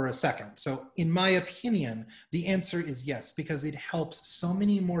for a second. So in my opinion, the answer is yes, because it helps so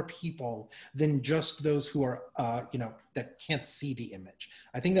many more people than just those who are, that can't see the image.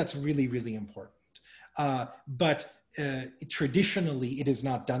 I think that's really, really important. But traditionally, it is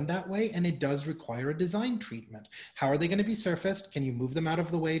not done that way, and it does require a design treatment. How are they going to be surfaced? Can you move them out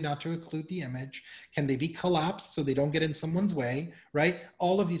of the way not to occlude the image? Can they be collapsed so they don't get in someone's way, right?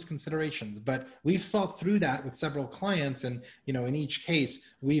 All of these considerations. But we've thought through that with several clients, and in each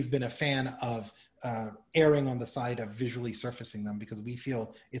case, we've been a fan of erring on the side of visually surfacing them because we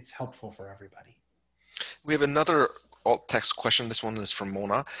feel it's helpful for everybody. We have another alt text question. This one is from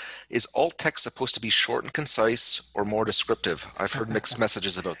Mona. Is alt text supposed to be short and concise or more descriptive? I've heard mixed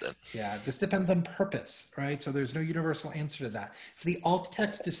messages about that. Yeah, this depends on purpose, right? So there's no universal answer to that. If the alt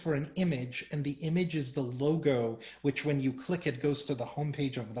text is for an image and the image is the logo, which when you click it goes to the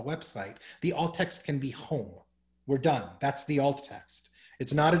homepage of the website, the alt text can be home. We're done. That's the alt text.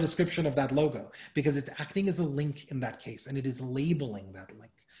 It's not a description of that logo because it's acting as a link in that case, and it is labeling that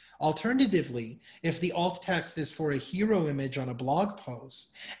link. Alternatively, if the alt text is for a hero image on a blog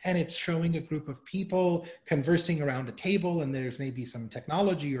post and it's showing a group of people conversing around a table and there's maybe some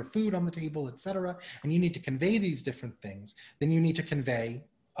technology or food on the table, etc., and you need to convey these different things, then you need to convey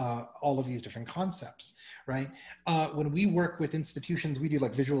all of these different concepts, right? When we work with institutions, we do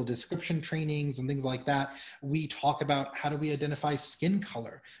like visual description trainings and things like that. We talk about how do we identify skin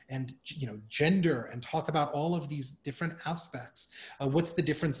color and gender, and talk about all of these different aspects. What's the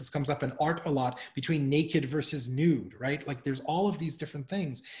difference? This comes up in art a lot between naked versus nude, right? Like there's all of these different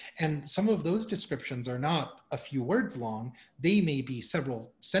things. And some of those descriptions are not a few words long. They may be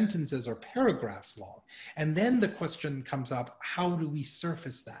several sentences or paragraphs long. And then the question comes up, how do we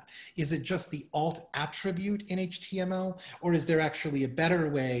surface that? Is it just the alt attribute in HTML, or is there actually a better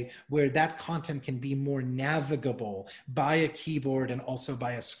way where that content can be more navigable by a keyboard and also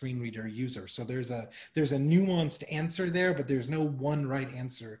by a screen reader user? So there's a nuanced answer there, but there's no one right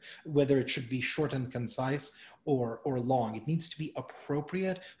answer, whether it should be short and concise or long. It needs to be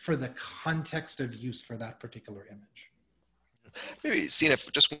appropriate for the context of use for that particular image. Maybe, Sina,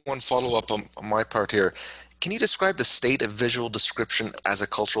 just one follow-up on my part here. Can you describe the state of visual description as a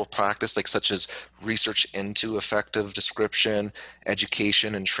cultural practice, like such as research into effective description,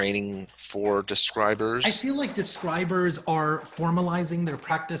 education, and training for describers? I feel like describers are formalizing their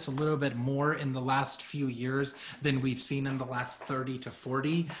practice a little bit more in the last few years than we've seen in the last 30 to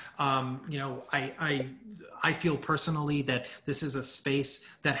 40. I feel personally that this is a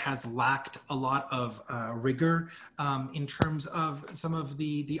space that has lacked a lot of rigor in terms of some of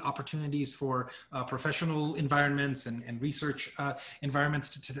the opportunities for professional environments and research environments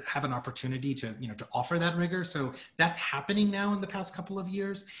to have an opportunity to, to offer that rigor. So that's happening now in the past couple of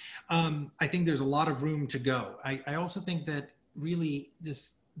years. I think there's a lot of room to go. I also think that really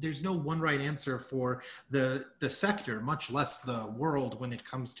there's no one right answer for the sector, much less the world when it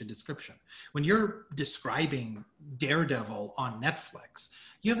comes to description. When you're describing Daredevil on Netflix,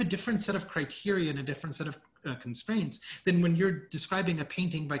 you have a different set of criteria and a different set of constraints than when you're describing a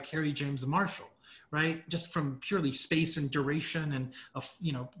painting by Kerry James Marshall, right? Just from purely space and duration and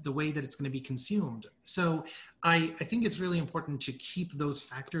the way that it's going to be consumed. So I think it's really important to keep those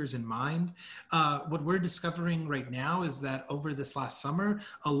factors in mind. What we're discovering right now is that over this last summer,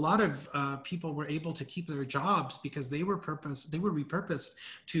 a lot of people were able to keep their jobs because they were repurposed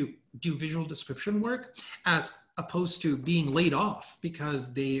to do visual description work, as opposed to being laid off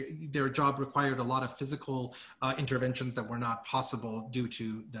because their job required a lot of physical interventions that were not possible due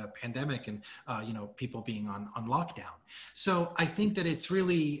to the pandemic and people being on lockdown. So I think that it's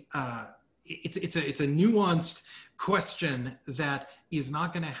really it's a nuanced question that is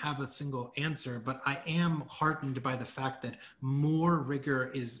not going to have a single answer, but I am heartened by the fact that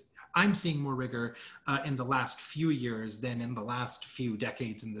I'm seeing more rigor in the last few years than in the last few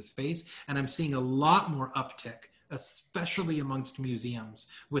decades in this space. And I'm seeing a lot more uptick, especially amongst museums,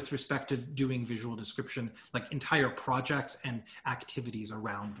 with respect to doing visual description, like entire projects and activities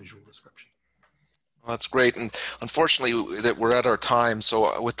around visual description. Well, that's great. And unfortunately that we're at our time.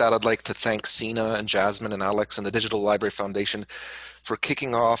 So with that, I'd like to thank Sina and Jasmine and Alex and the Digital Library Foundation for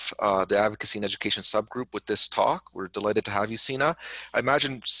kicking off the Advocacy and Education subgroup with this talk. We're delighted to have you, Sina. I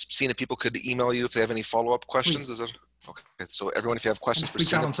imagine, Sina, people could email you if they have any follow-up questions. Please. Is it? Okay. So everyone, if you have questions for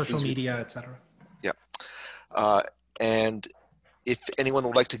Sina, on social media, etc. Yeah. And if anyone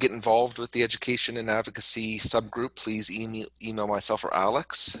would like to get involved with the Education and Advocacy subgroup, please email myself or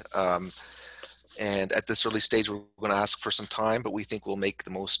Alex. And at this early stage, we're going to ask for some time, but we think we'll make the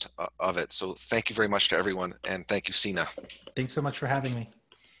most of it. So thank you very much to everyone. And thank you, Sina. Thanks so much for having me.